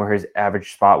hovered around where his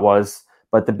average spot was.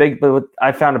 But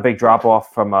I found a big drop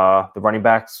off from the running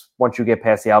backs. Once you get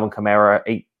past the Alvin Kamara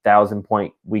 8,000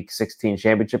 point week 16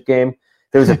 championship game,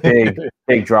 there was a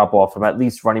big drop off from at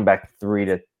least running back 3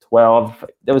 to 12.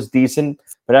 That was decent.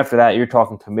 But after that, you're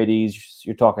talking committees,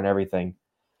 you're talking everything.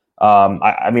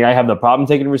 I mean, I have no problem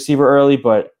taking a receiver early,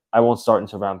 but I won't start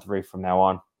until round 3 from now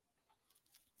on.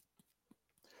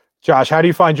 Josh, how do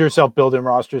you find yourself building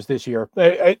rosters this year?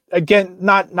 Again,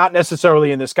 not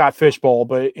necessarily in the Scott Fish Bowl,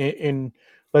 but in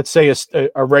let's say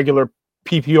a regular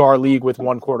PPR league with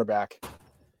 1 quarterback.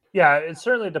 Yeah, it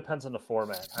certainly depends on the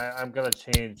format. I'm going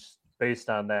to change based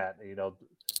on that.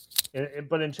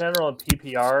 But in general, in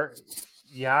PPR,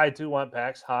 yeah, I do want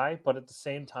backs high, but at the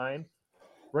same time,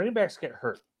 running backs get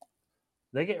hurt.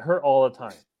 They get hurt all the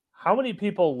time. How many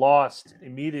people lost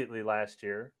immediately last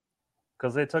year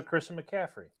because they took Christian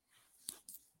McCaffrey?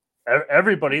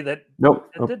 Everybody that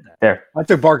did that. There. I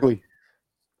took Barkley.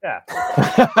 Yeah.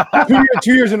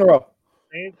 2 years in a row.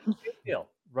 Same deal.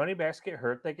 Running backs get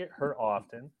hurt. They get hurt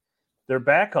often. Their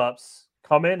backups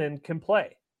come in and can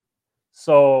play.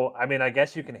 So, I mean, I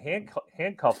guess you can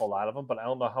handcuff a lot of them, but I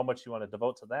don't know how much you want to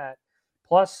devote to that.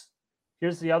 Plus,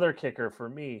 here's the other kicker for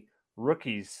me.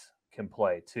 Rookies can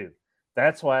play too.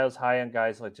 That's why I was high on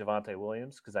guys like Javonte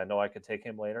Williams, because I know I could take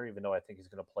him later, even though I think he's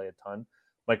going to play a ton.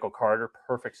 Michael Carter,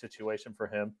 perfect situation for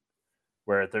him,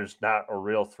 where there's not a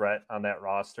real threat on that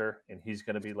roster, and he's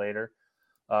going to be later.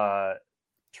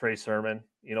 Trey Sermon,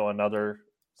 another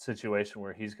situation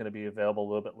where he's going to be available a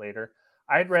little bit later.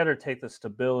 I'd rather take the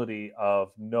stability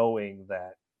of knowing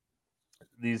that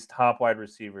these top wide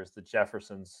receivers, the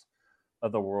Jeffersons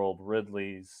of the world,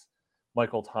 Ridley's,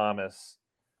 Michael Thomas,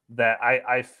 that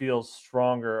I feel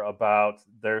stronger about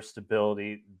their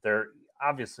stability.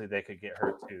 Obviously they could get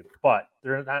hurt too, but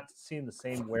they're not seeing the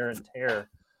same wear and tear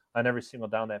on every single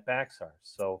down that backs are.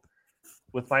 So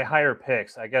with my higher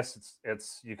picks, I guess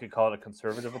it's you could call it a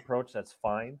conservative approach. That's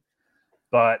fine.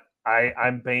 But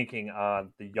I'm banking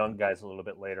on the young guys a little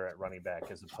bit later at running back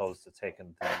as opposed to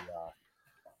taking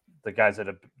the guys that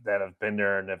have been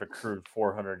there and have accrued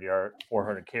 400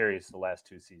 carries the last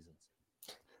 2 seasons.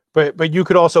 But you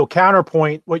could also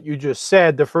counterpoint what you just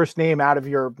said. The first name out of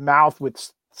your mouth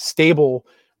with stable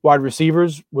wide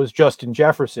receivers was Justin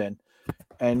Jefferson,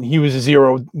 and he was a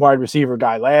 0 wide receiver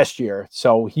guy last year.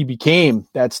 So he became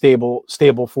that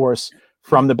stable force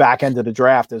from the back end of the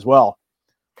draft as well.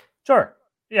 Sure.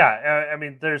 Yeah. I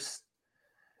mean,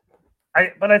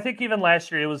 but I think even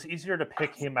last year it was easier to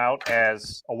pick him out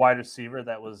as a wide receiver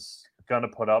that was going to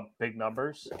put up big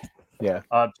numbers. Yeah.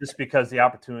 Just because the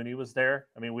opportunity was there.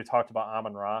 I mean, we talked about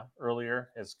Amon-Ra earlier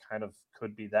as kind of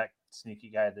could be that sneaky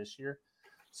guy this year.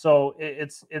 So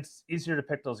it's easier to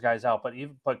pick those guys out.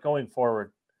 But going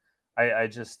forward, I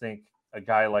just think a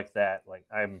guy like that, like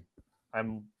I'm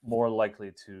more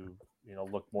likely to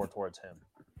look more towards him.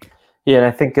 Yeah, and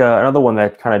I think another one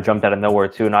that kind of jumped out of nowhere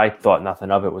too, and I thought nothing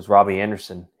of it, was Robbie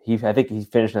Anderson. I think he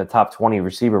finished in the top 20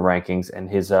 receiver rankings, and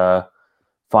his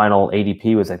final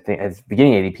ADP was, I think, at the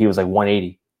beginning ADP was like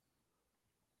 180.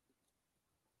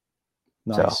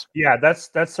 Nice. So. Yeah, that's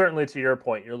certainly to your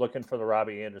point. You're looking for the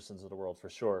Robbie Andersons of the world for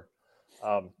sure.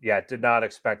 Did not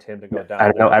expect him to go down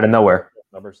out of nowhere.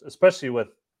 Numbers, especially with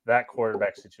that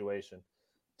quarterback situation.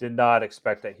 Did not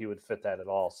expect that he would fit that at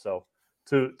all. So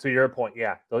to your point,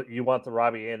 yeah, you want the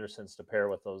Robbie Andersons to pair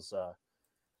with those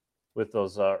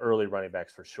early running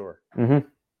backs for sure. Mm-hmm.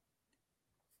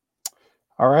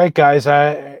 All right, guys,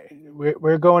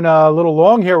 we're going a little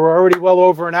long here. We're already well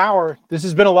over an hour. This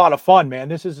has been a lot of fun, man.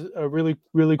 This is a really,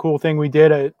 really cool thing we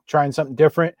did, trying something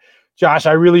different. Josh,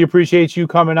 I really appreciate you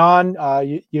coming on.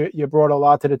 You brought a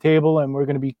lot to the table, and we're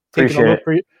going to be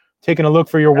taking a look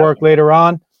for your work later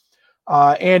on.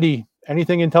 Andy,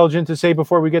 anything intelligent to say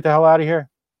before we get the hell out of here?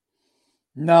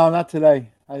 No, not today.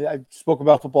 I spoke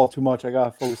about football too much. I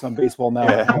got to focus on baseball now.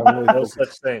 No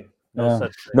such thing.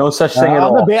 No such thing at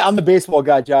all. I'm the baseball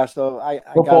guy, Josh. So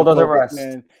football doesn't rest.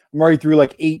 Man. I'm already through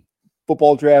like 8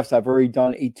 football drafts. I've already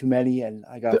done 8 too many, and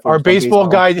I got our baseball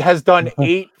guy has done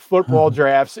 8 football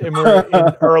drafts, and we're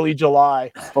in early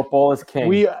July. Football is king.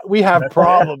 We have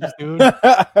problems, dude.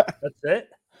 That's it.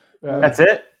 That's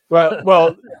it.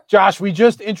 Well, Josh, we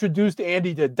just introduced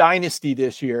Andy to Dynasty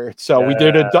this year, so we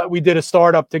did a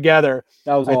startup together.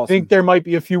 That was awesome. I think there might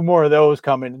be a few more of those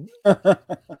coming.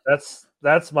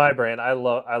 That's my brand. I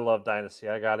love Dynasty.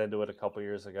 I got into it a couple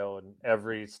years ago, and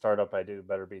every startup I do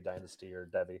better be Dynasty or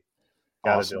Debbie.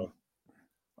 Gotta do it.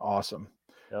 Awesome.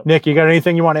 Yep. Nick, you got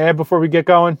anything you want to add before we get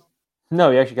going?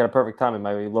 No, you actually got a perfect timing.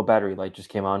 My low battery light just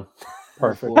came on.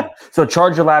 Perfect. So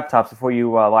charge your laptops before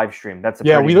you live stream. That's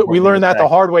we learned that the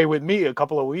hard way with me a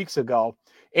couple of weeks ago.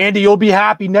 Andy, you'll be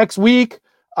happy next week.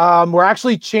 We're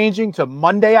actually changing to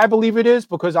Monday, I believe it is,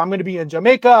 because I'm going to be in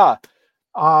Jamaica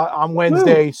on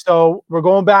Wednesday. Woo. So we're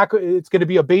going back. It's going to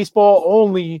be a baseball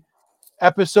only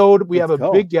episode. We have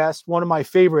a big guest, one of my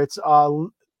favorites.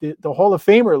 The Hall of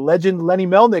Famer legend Lenny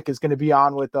Melnick is going to be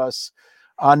on with us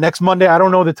next Monday. I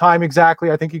don't know the time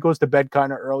exactly. I think he goes to bed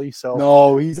kind of early. So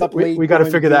no, he's up late. We got to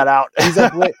figure that out. He's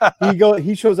up late.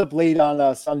 He shows up late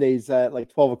on Sundays at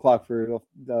like 12 o'clock for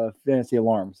the fantasy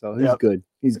alarm. So he's good.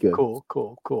 He's good. Cool.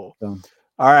 So.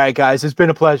 All right, guys, it's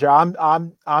been a pleasure.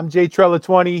 I'm Jay Trella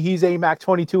 20. He's AMAC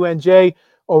 22NJ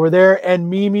over there, and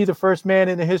Mimi, the first man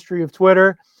in the history of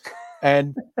Twitter,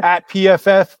 and at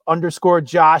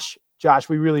PFF_Josh Josh,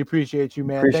 we really appreciate you,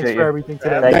 man. Appreciate Thanks for you. everything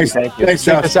today. Thanks, Thank you. Thanks,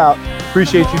 Check Josh. us out.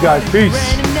 Appreciate you guys. Peace.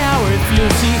 Now if you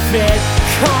see fit,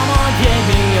 come on.